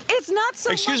exaggerating? It's not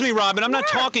so Excuse me, Robin, I'm not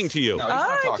talking to you. No, he's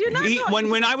not talking. You're not talking.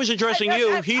 When I was addressing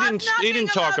you, he didn't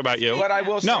talk about you. But I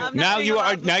will say, now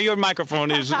your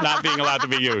microphone is not being allowed to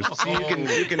be used. So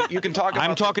you can talk about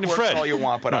I'm talking to Fred all you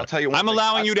want, but I'll tell you one I'm thing.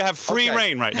 allowing you to have free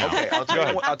reign right now. Okay,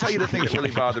 I'll tell you the thing that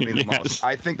really bothered me the most.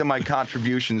 I think that my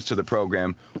contributions to the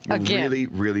program were really,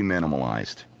 really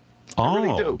minimalized. I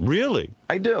really do. Really?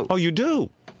 I do. Oh, you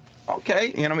do?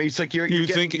 Okay, it's like you're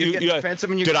getting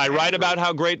defensive. And did I write about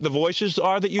how great the voices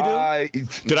are that you do?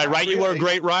 Did I write you were a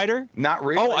great writer? Not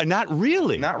really. Oh, not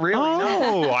really. Not really.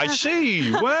 Oh, no. I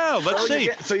see. Well, let's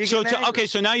see. So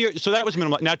that was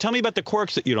minimal. Now tell me about the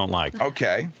quirks that you don't like.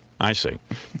 Okay. I see.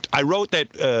 I wrote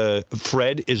that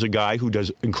Fred is a guy who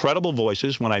does incredible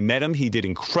voices. When I met him, he did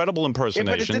incredible impersonations.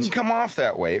 Yeah, but it didn't come off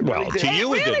that way. To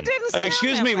you it didn't.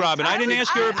 Excuse me, Robin. I didn't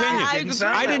ask your opinion.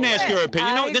 I didn't ask your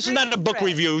opinion. No, this is not a book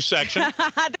review section.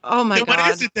 Oh, my God.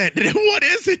 What is it then? What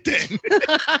is it then?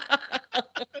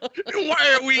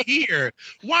 Why are we here?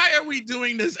 Why are we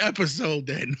doing this episode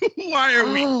then? Why are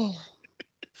we?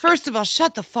 First of all,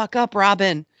 shut the fuck up,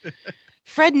 Robin.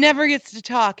 Fred never gets to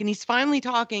talk, and he's finally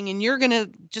talking, and you're going to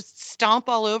just stomp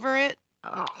all over it?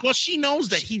 Oh. Well, she knows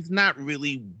that he's not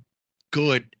really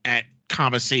good at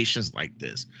conversations like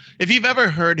this. If you've ever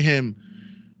heard him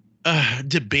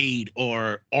debate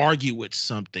or argue with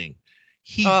something,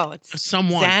 it's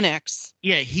someone Xanax.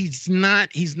 Yeah, he's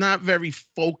not very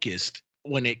focused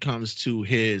when it comes to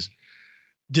his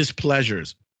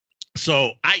displeasures.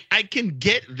 So I can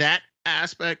get that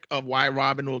aspect of why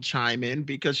Robin will chime in,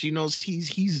 because she knows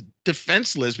he's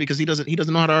defenseless because he doesn't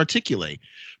know how to articulate.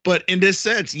 But in this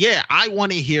sense, yeah, I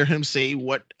want to hear him say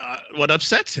what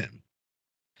upsets him.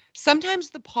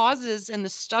 Sometimes the pauses and the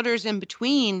stutters in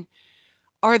between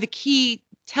are the key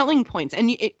telling points, and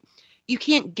you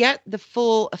can't get the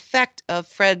full effect of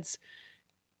Fred's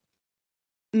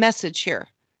message here.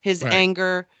 His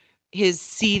anger, his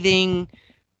seething,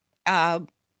 the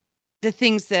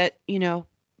things that,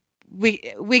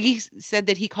 Wiggy said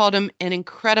that he called him an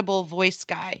incredible voice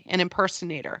guy, an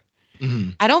impersonator.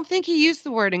 Mm-hmm. I don't think he used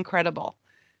the word incredible.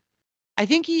 I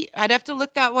think I'd have to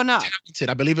look that one up. Talented.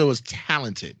 I believe it was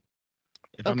talented.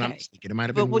 If I'm not mistaken, it might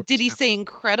have been. But did he say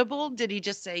incredible? Did he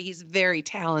just say he's very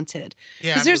talented?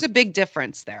 Yeah. Because there's a big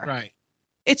difference there. Right.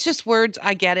 It's just words.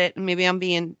 I get it. Maybe I'm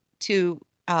being too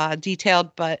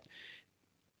detailed, but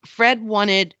Fred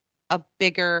wanted a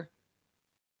bigger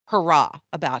hurrah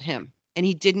about him. And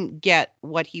he didn't get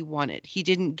what he wanted. He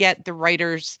didn't get the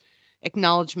writer's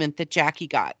acknowledgement that Jackie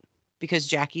got, because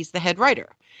Jackie's the head writer.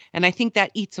 And I think that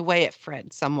eats away at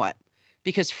Fred somewhat.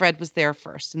 because Fred was there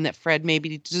first, and that Fred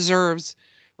maybe deserves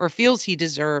or feels he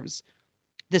deserves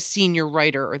the senior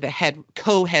writer or the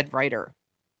co-head writer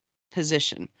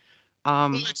position.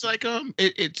 Well, it's like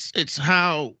it's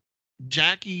how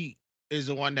Jackie is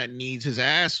the one that needs his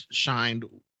ass shined,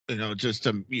 just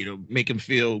to make him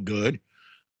feel good.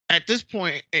 At this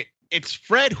point, it's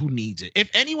Fred who needs it. If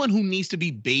anyone who needs to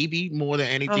be baby more than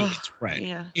anything, it's Fred.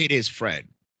 Yeah. It is Fred.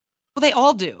 Well, they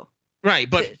all do. Right,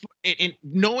 but in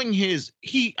knowing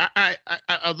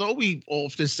although we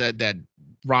often said that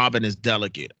Robin is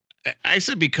delicate, I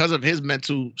said because of his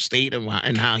mental state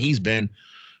and how he's been,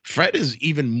 Fred is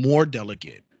even more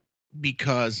delicate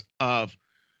because of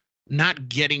not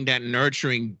getting that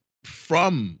nurturing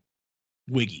from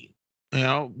Wiggy.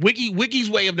 Wiggy's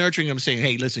way of nurturing him, saying,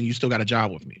 "Hey, listen, you still got a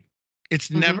job with me." It's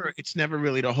never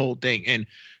really the whole thing, and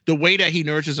the way that he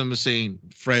nurtures him is saying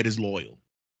Fred is loyal.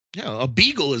 Yeah, a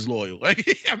beagle is loyal. I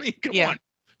mean, come on.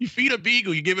 You feed a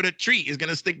beagle, you give it a treat, it's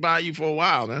gonna stick by you for a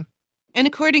while, man. And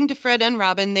according to Fred and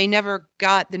Robin, they never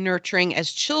got the nurturing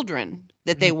as children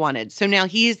that they wanted. So now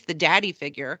he's the daddy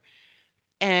figure,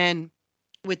 and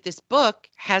with this book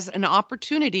has an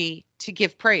opportunity to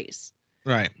give praise.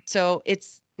 Right. So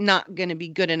it's not going to be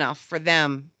good enough for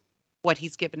them what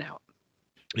he's given out.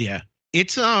 Yeah.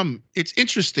 It's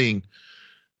interesting.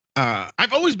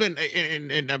 I've always been,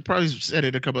 and I've probably said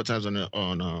it a couple of times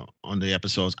on the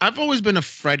episodes. I've always been a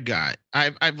Fred guy.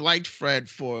 I've liked Fred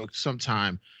for some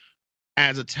time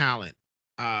as a talent.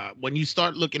 When you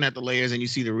start looking at the layers and you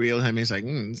see the real him, it's like,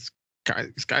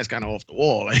 this guy's kind of off the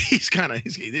wall. Like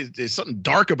there's something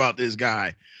dark about this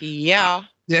guy. Yeah.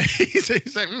 Yeah. He's like,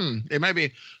 it might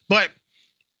be, but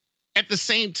at the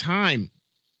same time,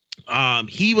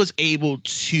 he was able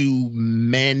to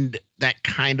mend that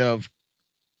kind of,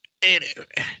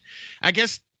 I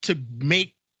guess, to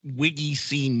make Wiggy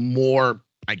seem more,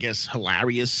 I guess,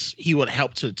 hilarious. He would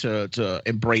help to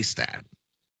embrace that.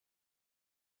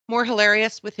 More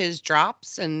hilarious with his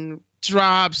drops and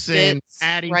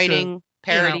adding writing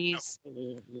parodies,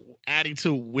 adding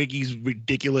to Wiggy's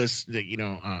ridiculous,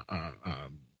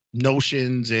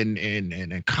 notions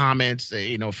and comments.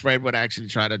 Fred would actually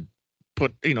try to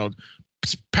put,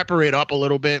 pepper it up a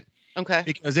little bit. Okay.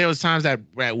 Because there was times that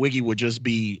Wiggy would just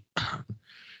be,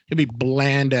 he'd be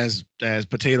bland as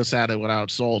potato salad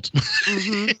without salt.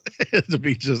 To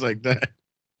be just like that.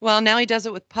 Well, now he does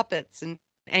it with puppets and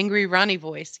angry Ronnie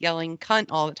voice yelling cunt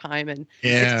all the time, and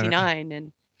 69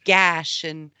 and gash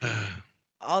and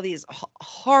all these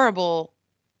horrible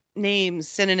names,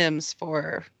 synonyms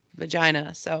for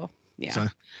vagina. So yeah.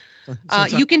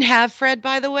 You can have Fred,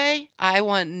 by the way. I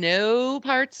want no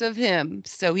parts of him.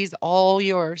 So he's all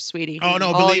yours, sweetie. Oh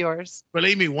no, all yours.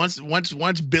 Believe me, once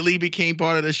Billy became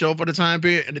part of the show for the time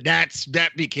period,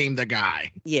 that became the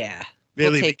guy. Yeah.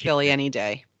 We'll take Billy any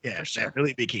day. Yeah, for sure. That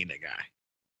really became the guy.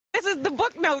 This is the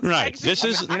book notes. Right. Section.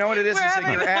 This is. You know what it is? It's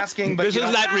like you're asking, but this is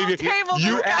not review.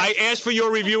 I asked for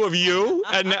your review of you,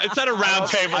 and it's not a round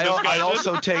table discussion. I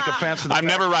also take offense. I'm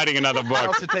never writing another book. I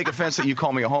also take offense that you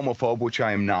call me a homophobe, which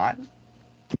I am not.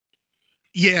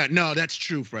 Yeah, no, that's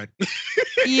true, Fred.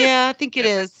 Yeah, I think it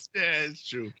is. Yeah, it's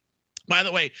true. By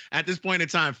the way, at this point in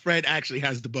time, Fred actually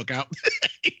has the book out.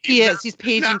 He's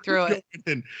paging through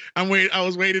it. I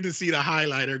was waiting to see the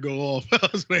highlighter go off. I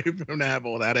was waiting for him to have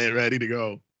all that ready to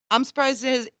go. I'm surprised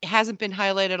it hasn't been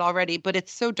highlighted already, but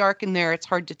it's so dark in there, it's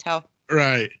hard to tell.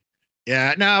 Right.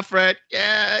 Yeah. Now, Fred.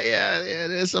 Yeah.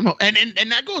 There's some, and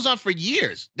that goes on for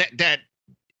years. That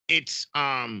it's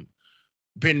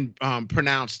been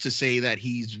pronounced to say that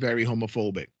he's very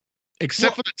homophobic,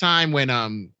 except for the time when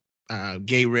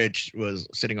Gay Rich was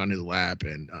sitting on his lap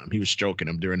and he was stroking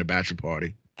him during the bachelor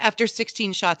party. After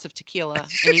 16 shots of tequila,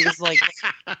 and he was like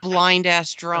blind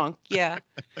ass drunk. Yeah.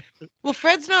 Well,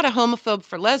 Fred's not a homophobe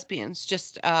for lesbians,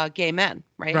 just gay men,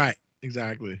 right? Right.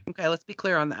 Exactly. Okay, let's be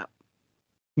clear on that.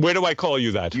 Where do I call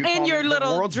you that? And your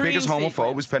little the world's biggest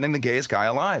homophobe is petting the gayest guy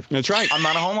alive. That's right. I'm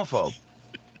not a homophobe.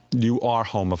 You are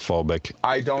homophobic.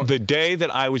 I don't. The day that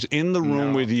I was in the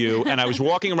room with you and I was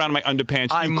walking around in my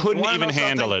underpants, you couldn't even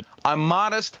handle it. I'm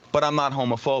modest, but I'm not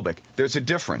homophobic. There's a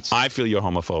difference. I feel you're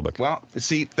homophobic. Well,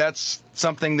 see, that's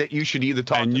something that you should either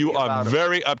talk to me about. And you are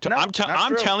very uptight.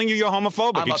 I'm telling you you're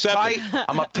homophobic.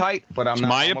 I'm uptight, but I'm not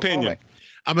my homophobic. opinion.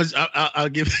 I'll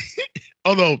give.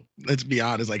 Although, let's be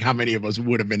honest, like how many of us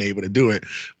would have been able to do it?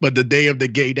 But the day of the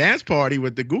gay dance party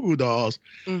with the Goo Goo Dolls,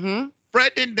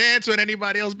 Fred didn't dance with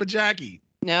anybody else but Jackie.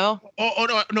 No.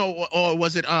 Oh no. Or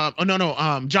was it?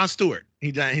 Jon Stewart.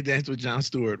 He danced with Jon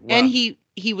Stewart. Wow. And he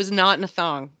was not in a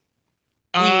thong.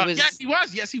 Yes, he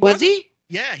was. Yes, he was. Was he?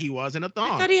 Yeah, he was in a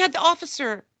thong. I thought he had the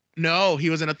officer No, he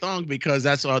was in a thong because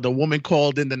that's the woman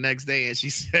called in the next day and she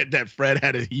said that Fred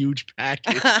had a huge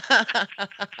package.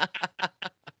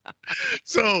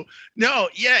 So, no,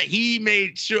 yeah, he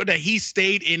made sure that he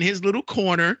stayed in his little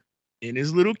corner, in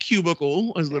his little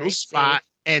cubicle, his little spot,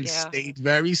 and stayed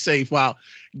very safe. While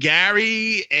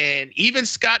Gary and even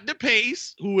Scott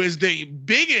DePace, who is the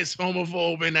biggest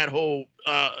homophobe in that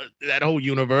whole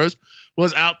universe,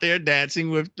 was out there dancing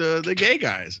with the gay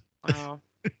guys. Wow.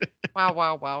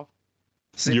 Wow.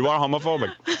 See, you are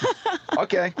homophobic.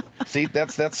 Okay. See,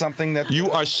 that's something that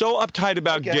you are so uptight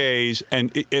about gays,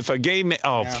 and if a gay man,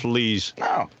 please.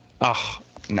 No. Oh.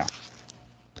 No.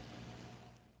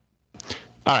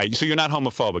 All right, so you're not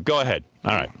homophobic. Go ahead.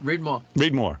 All right. Read more.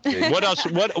 Read more. What else?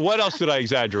 What else did I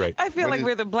exaggerate? I feel like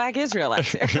we're the Black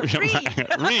Israelites. Read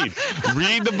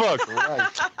the book.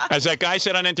 Right. As that guy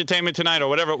said on Entertainment Tonight or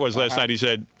whatever it was last night, he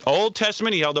said, Old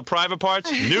Testament, he held the private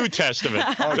parts, New Testament.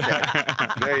 Okay.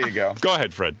 There you go. Go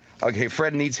ahead, Fred. Okay,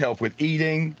 Fred needs help with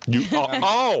eating. Gee,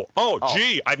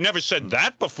 I've never said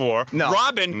that before. No.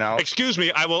 Robin, excuse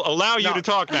me, I will allow you to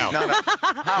talk now. No.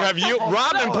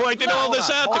 Robin pointed all this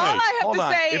out to me. All I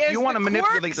have to say if is you want to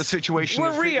manipulate the situation,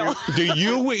 we're real. Do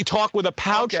you talk with a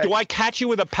pouch? Okay. Do I catch you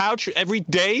with a pouch every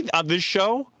day on this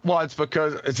show? Well, it's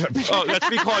because that's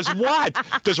because what?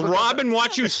 Does Robin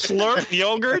watch you slurp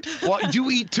yogurt? Well, you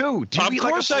eat too. Do you of eat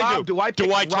course like a slob? I do.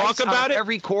 Do I talk about it?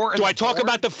 Every core. Do I talk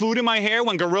about the food in my hair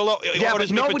when Gorilla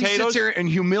orders me nobody potatoes? sits here and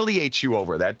humiliates you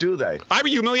over that, do they? I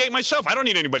humiliate myself. I don't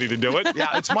need anybody to do it.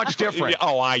 Yeah, it's much different.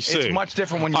 Oh, I see. It's much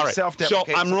different when you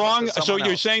self-deprecate. So I'm wrong. So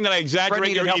you're saying that I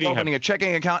exaggerate your eating opening a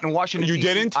checking account in Washington. You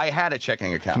didn't? I had a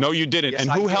checking account. No, you didn't. Yes,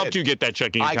 and who helped you get that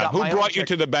checking account? Who brought you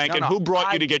to the bank? And who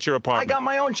brought you to get your apartment? I got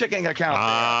my own checking account.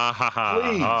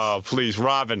 Please. Oh, please,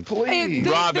 Robin. Please.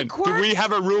 Robin, do we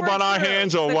have a rube on our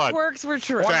hands or what? The quirks were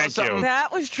true. Thank you.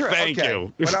 That was true. Thank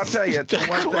you. But I'll tell you,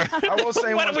 one thing. I will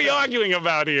say what are we arguing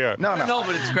about here? No,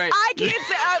 but it's great. I can't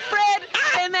say, Fred,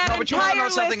 and that entire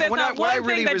list, that's not one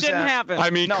thing that didn't happen. I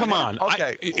mean, come on.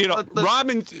 Okay.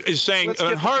 Robin is saying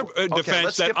in her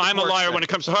defense that I'm a liar when it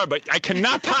comes to her, but I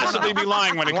cannot possibly be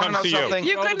lying when it comes to you.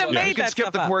 You couldn't have made that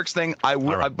skip the quirks thing. I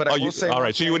would, but I will say. All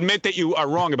right, so you admit that you are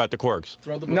wrong about the quirks?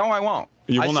 No, I won't.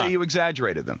 You will I say you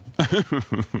exaggerated them.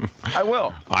 I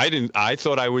will. I didn't. I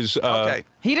thought I was. Okay.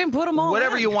 He didn't put them all.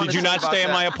 Whatever you want. Did you not stay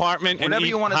in my apartment and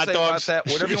eat hot dogs?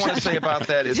 Whatever you want to say about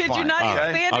that is fine. Did you not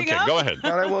eat standing up? Okay, go ahead.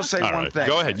 But I will say one thing.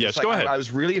 Go ahead. Yes, go ahead. I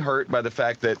was really hurt by the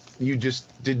fact that you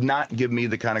just did not give me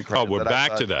the kind of credit. Oh, we're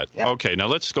back to that. Yeah. Okay, now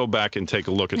let's go back and take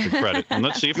a look at the credit, and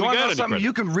let's see if we got any credit.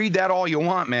 You can read that all you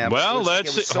want, man. Well,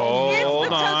 let's see.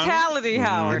 Hold on. Totality,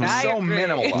 Howard. It's so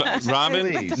minimal.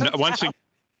 Robin, once again.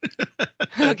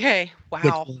 Okay.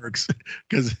 Wow. The quirks,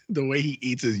 because the way he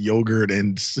eats his yogurt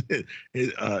and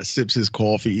sips his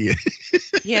coffee.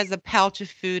 He has a pouch of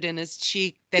food in his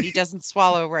cheek that he doesn't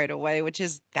swallow right away,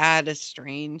 that is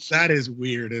strange. That is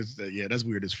weird. That's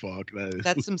weird as fuck.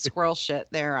 That's some squirrel shit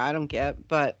there. I don't get,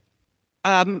 but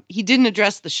he didn't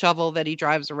address the shovel that he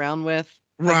drives around with.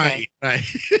 Right. Right.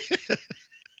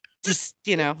 Just,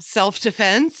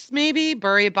 self-defense, maybe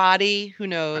bury a body. Who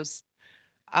knows?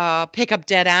 Pick up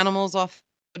dead animals off,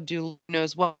 do who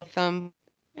knows what with them.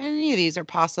 Any of these are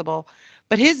possible.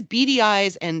 But his beady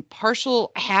eyes and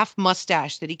partial half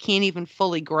mustache that he can't even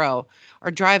fully grow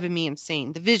are driving me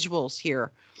insane. The visuals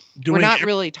here, we're not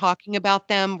really talking about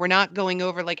them. We're not going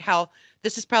over how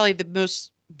this is probably the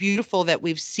most beautiful that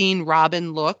we've seen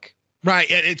Robin look.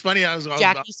 Right. It's funny.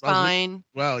 Jackie's fine.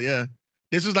 Well, yeah.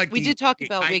 This was we did talk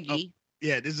about Wiggy.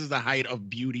 This is the height of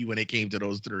beauty when it came to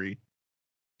those three.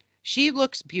 She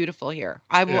looks beautiful here.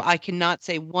 I cannot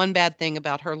say one bad thing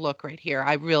about her look right here.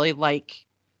 I really like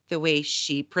the way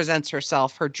she presents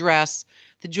herself, her dress,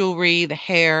 the jewelry, the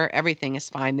hair, everything is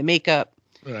fine. The makeup.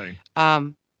 Right.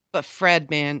 But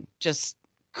Fred, man, just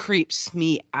creeps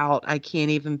me out. I can't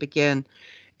even begin.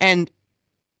 And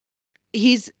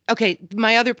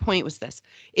my other point was this.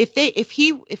 If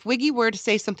Wiggy were to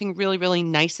say something really, really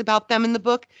nice about them in the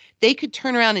book, they could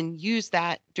turn around and use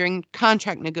that during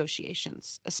contract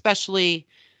negotiations, especially.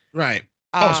 Right.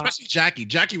 Especially Jackie.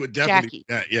 Jackie would definitely do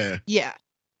that. Yeah. Yeah.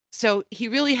 So he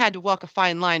really had to walk a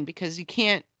fine line because you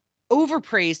can't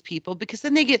overpraise people because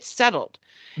then they get settled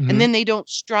and then they don't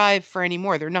strive for any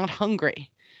more. They're not hungry.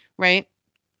 Right.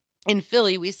 In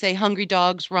Philly, we say hungry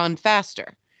dogs run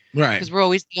faster. Right. Because we're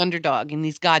always the underdog in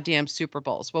these goddamn Super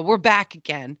Bowls. Well, we're back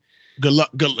again. Good luck.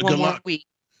 Good One more luck. week.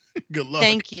 Good luck.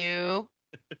 Thank you.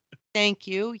 Thank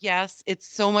you. Yes, it's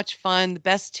so much fun. The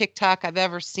best TikTok I've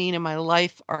ever seen in my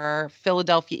life are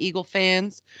Philadelphia Eagle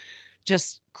fans.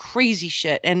 Just crazy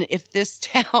shit. And if this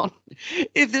town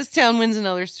wins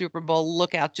another Super Bowl,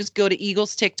 look out. Just go to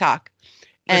Eagles TikTok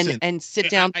and sit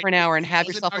down for an hour and have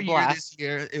yourself a blast. This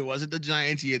year. It wasn't the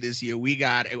Giants year this year.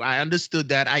 I understood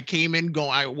that. I came in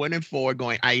going, I went in forward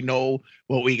going, I know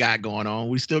what we got going on.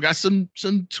 We still got some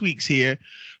tweaks here.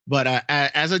 But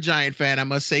as a Giant fan, I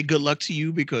must say good luck to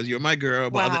you because you're my girl.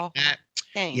 But other than that,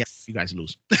 thanks. Yeah, you guys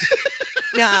lose.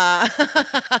 Nah.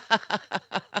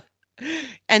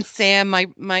 And Sam,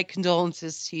 my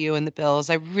condolences to you and the Bills.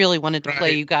 I really wanted to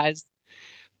play you guys,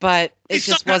 but it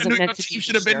just wasn't meant to be. You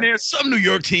should have been there. Some New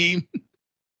York team.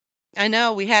 I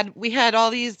know we had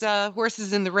all these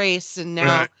horses in the race, and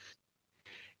now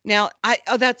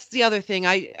that's the other thing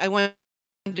I want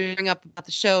to bring up about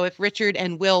the show. If Richard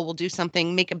and Will do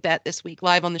something, make a bet this week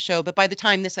live on the show. But by the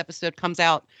time this episode comes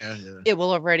out, it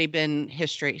will already been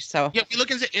history. So yeah, we're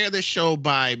looking to air this show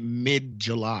by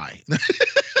mid-July.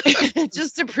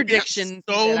 Just a prediction.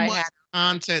 So much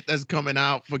content that's coming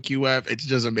out for QF. It's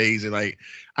just amazing. Like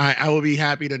I will be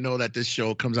happy to know that this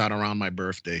show comes out around my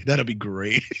birthday. That'll be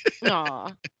great.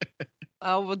 Aw.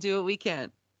 Oh, we'll do what we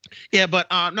can. Yeah, but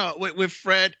no, with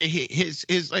Fred, his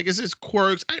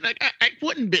quirks. I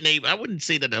wouldn't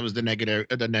say that was the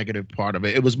negative part of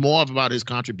it. It was more about his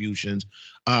contributions.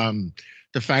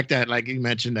 The fact that, like you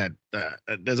mentioned, that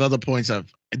there's other points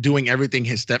of doing everything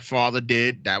his stepfather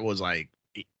did. That was like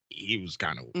he was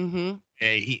kind of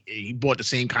he bought the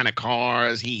same kind of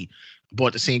cars. He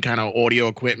bought the same kind of audio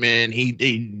equipment.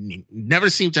 He never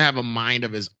seemed to have a mind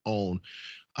of his own.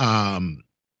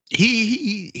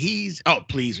 He's oh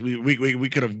please we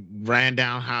could have ran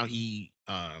down how he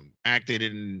acted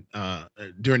in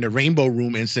during the Rainbow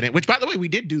Room incident, which by the way we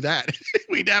did do that.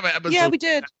 We have an episode. Yeah, we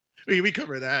did. We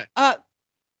covered that.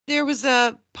 There was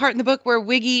a part in the book where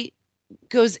Wiggy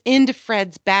goes into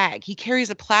Fred's bag. He carries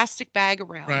a plastic bag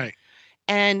around. Right.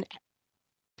 And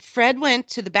Fred went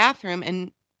to the bathroom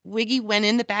and Wiggy went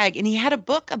in the bag, and he had a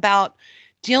book about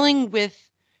dealing with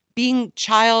being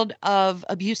child of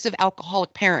abusive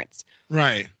alcoholic parents.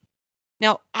 Right.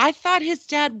 Now, I thought his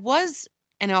dad was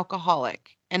an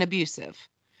alcoholic and abusive,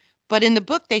 but in the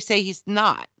book they say he's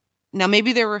not. Now,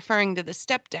 maybe they're referring to the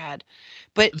stepdad,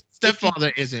 but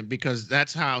stepfather isn't, because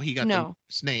that's how he got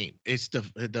his name. It's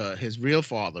his real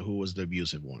father who was the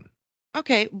abusive one.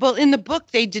 Okay. Well, in the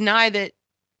book, they deny that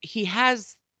he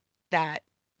has that,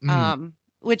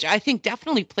 which I think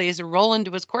definitely plays a role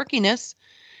into his quirkiness.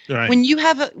 Right. When you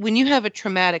have a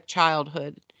traumatic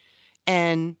childhood,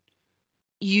 and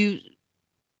it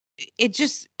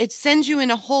sends you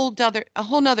in a whole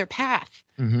nother path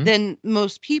than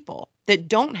most people that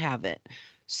don't have it.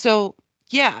 So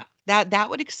yeah, that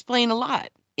would explain a lot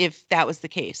if that was the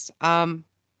case.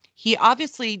 He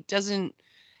obviously doesn't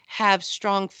have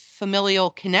strong familial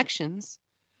connections.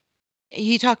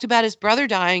 He talked about his brother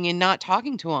dying and not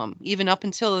talking to him even up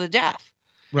until the death.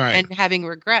 Right. And having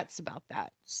regrets about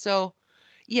that. So,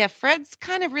 yeah, Fred's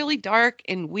kind of really dark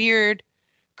and weird,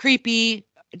 creepy,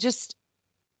 just,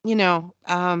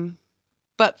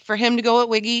 but for him to go at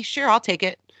Wiggy, sure, I'll take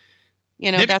it.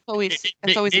 That's always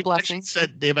a blessing.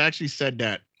 They've actually said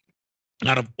that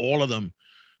out of all of them,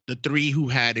 the three who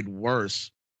had it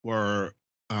worse were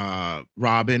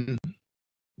Robin,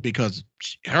 because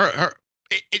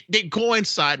they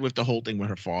coincide with the whole thing with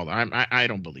her father. I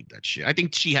don't believe that shit. I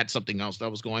think she had something else that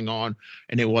was going on,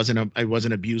 and it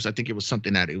wasn't abuse. I think it was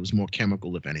something that it was more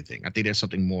chemical, if anything. I think there's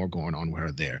something more going on with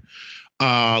her there.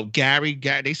 Gary,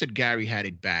 they said Gary had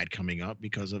it bad coming up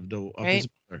because of his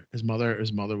mother.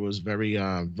 His mother was very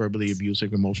verbally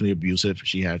abusive, emotionally abusive.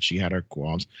 She had her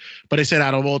qualms, but they said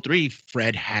out of all three,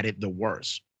 Fred had it the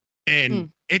worst, and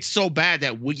it's so bad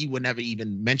that Wiggy would never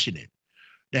even mention it.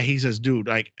 That he says, dude,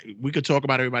 like, we could talk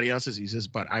about everybody else's. He says,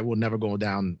 but I will never go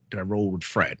down the road with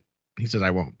Fred. He says, I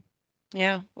won't.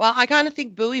 Yeah. Well, I kind of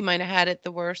think Bowie might have had it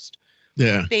the worst.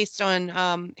 Yeah. Based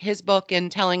on his book and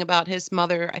telling about his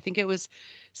mother. I think it was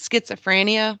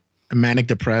schizophrenia. Manic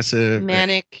depressive.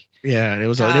 Yeah. It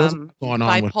was going on.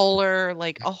 Bipolar,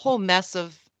 like a whole mess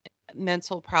of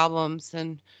mental problems.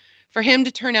 And for him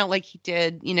to turn out like he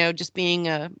did, just being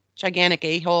a gigantic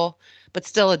a-hole, but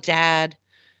still a dad,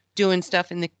 doing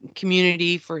stuff in the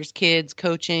community for his kids,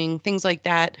 coaching, things like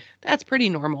that. That's pretty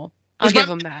normal. I'll give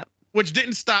him that. Which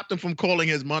didn't stop them from calling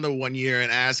his mother one year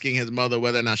and asking his mother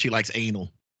whether or not she likes anal.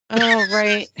 Oh,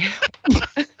 right.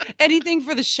 Anything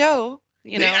for the show,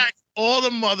 They all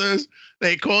the mothers,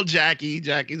 they called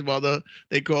Jackie's mother,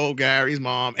 they called Gary's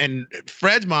mom, and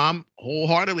Fred's mom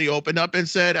wholeheartedly opened up and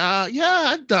said, yeah,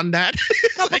 I've done that. A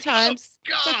couple times.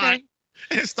 Oh, God. Okay.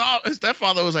 His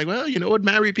stepfather was like, well, you know what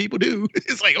married people do.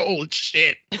 It's like, oh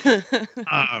shit. But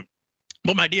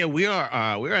my dear, we're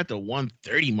at the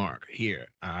 1:30 mark here.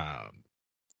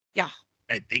 Yeah.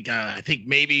 I think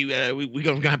maybe we're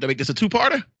gonna have to make this a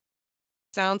two-parter.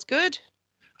 Sounds good.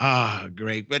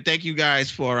 Great. But thank you guys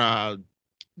for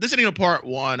listening to part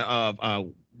one of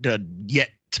the yet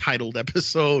titled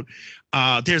episode.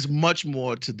 There's much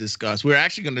more to discuss. We're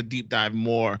actually going to deep dive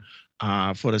more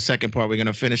for the second part. We're going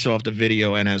to finish off the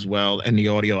video and the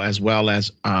audio, as well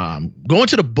as go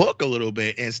into the book a little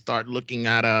bit and start looking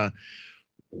at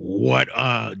what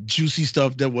juicy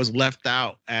stuff that was left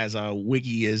out as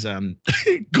Wiggy is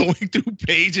going through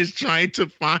pages trying to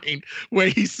find where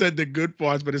he said the good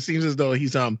parts, but it seems as though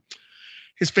he's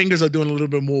his fingers are doing a little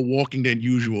bit more walking than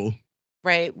usual.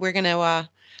 Right. We're going to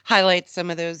highlight some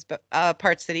of those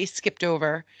parts that he skipped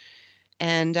over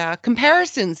and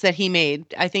comparisons that he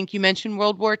made. I think you mentioned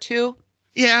World War II.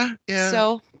 Yeah.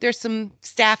 So there's some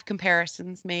staff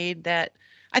comparisons made that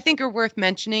I think are worth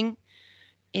mentioning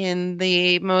in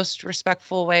the most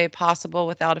respectful way possible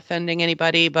without offending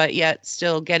anybody, but yet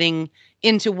still getting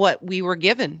into what we were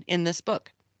given in this book.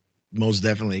 Most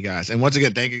definitely, guys. And once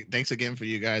again, thanks again for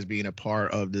you guys being a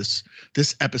part of this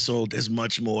episode. There's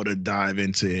much more to dive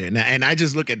into. And I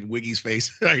just look at Wiggy's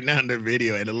face right now in the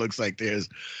video, and it looks like there's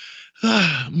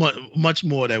much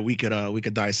more that we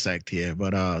could dissect here.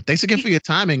 But thanks again for your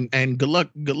time, and good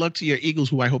luck to your Eagles,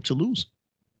 who I hope to lose.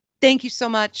 Thank you so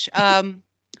much.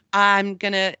 I'm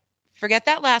going to forget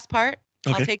that last part.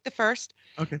 Okay. I'll take the first.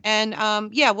 Okay. And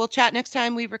we'll chat next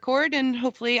time we record, and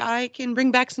hopefully I can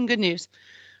bring back some good news.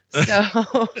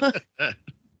 So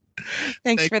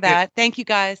thanks for that. Thank you,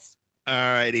 guys. All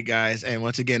righty, guys. And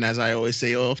once again, as I always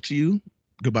say off to you,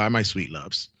 goodbye, my sweet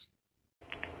loves.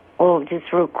 Oh, just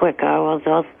real quick, I was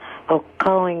also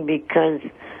calling because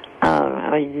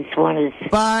I just wanted to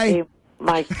say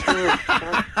my tour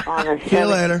starts on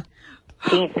the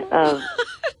 17th of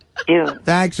June.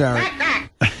 Thanks, Eric.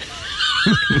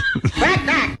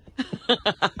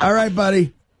 All right,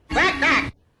 buddy.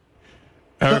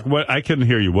 Eric, what? I couldn't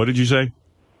hear you. What did you say?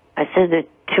 I said the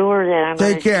tour that I'm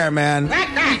Take care, man.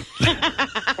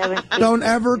 Don't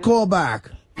ever call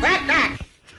back.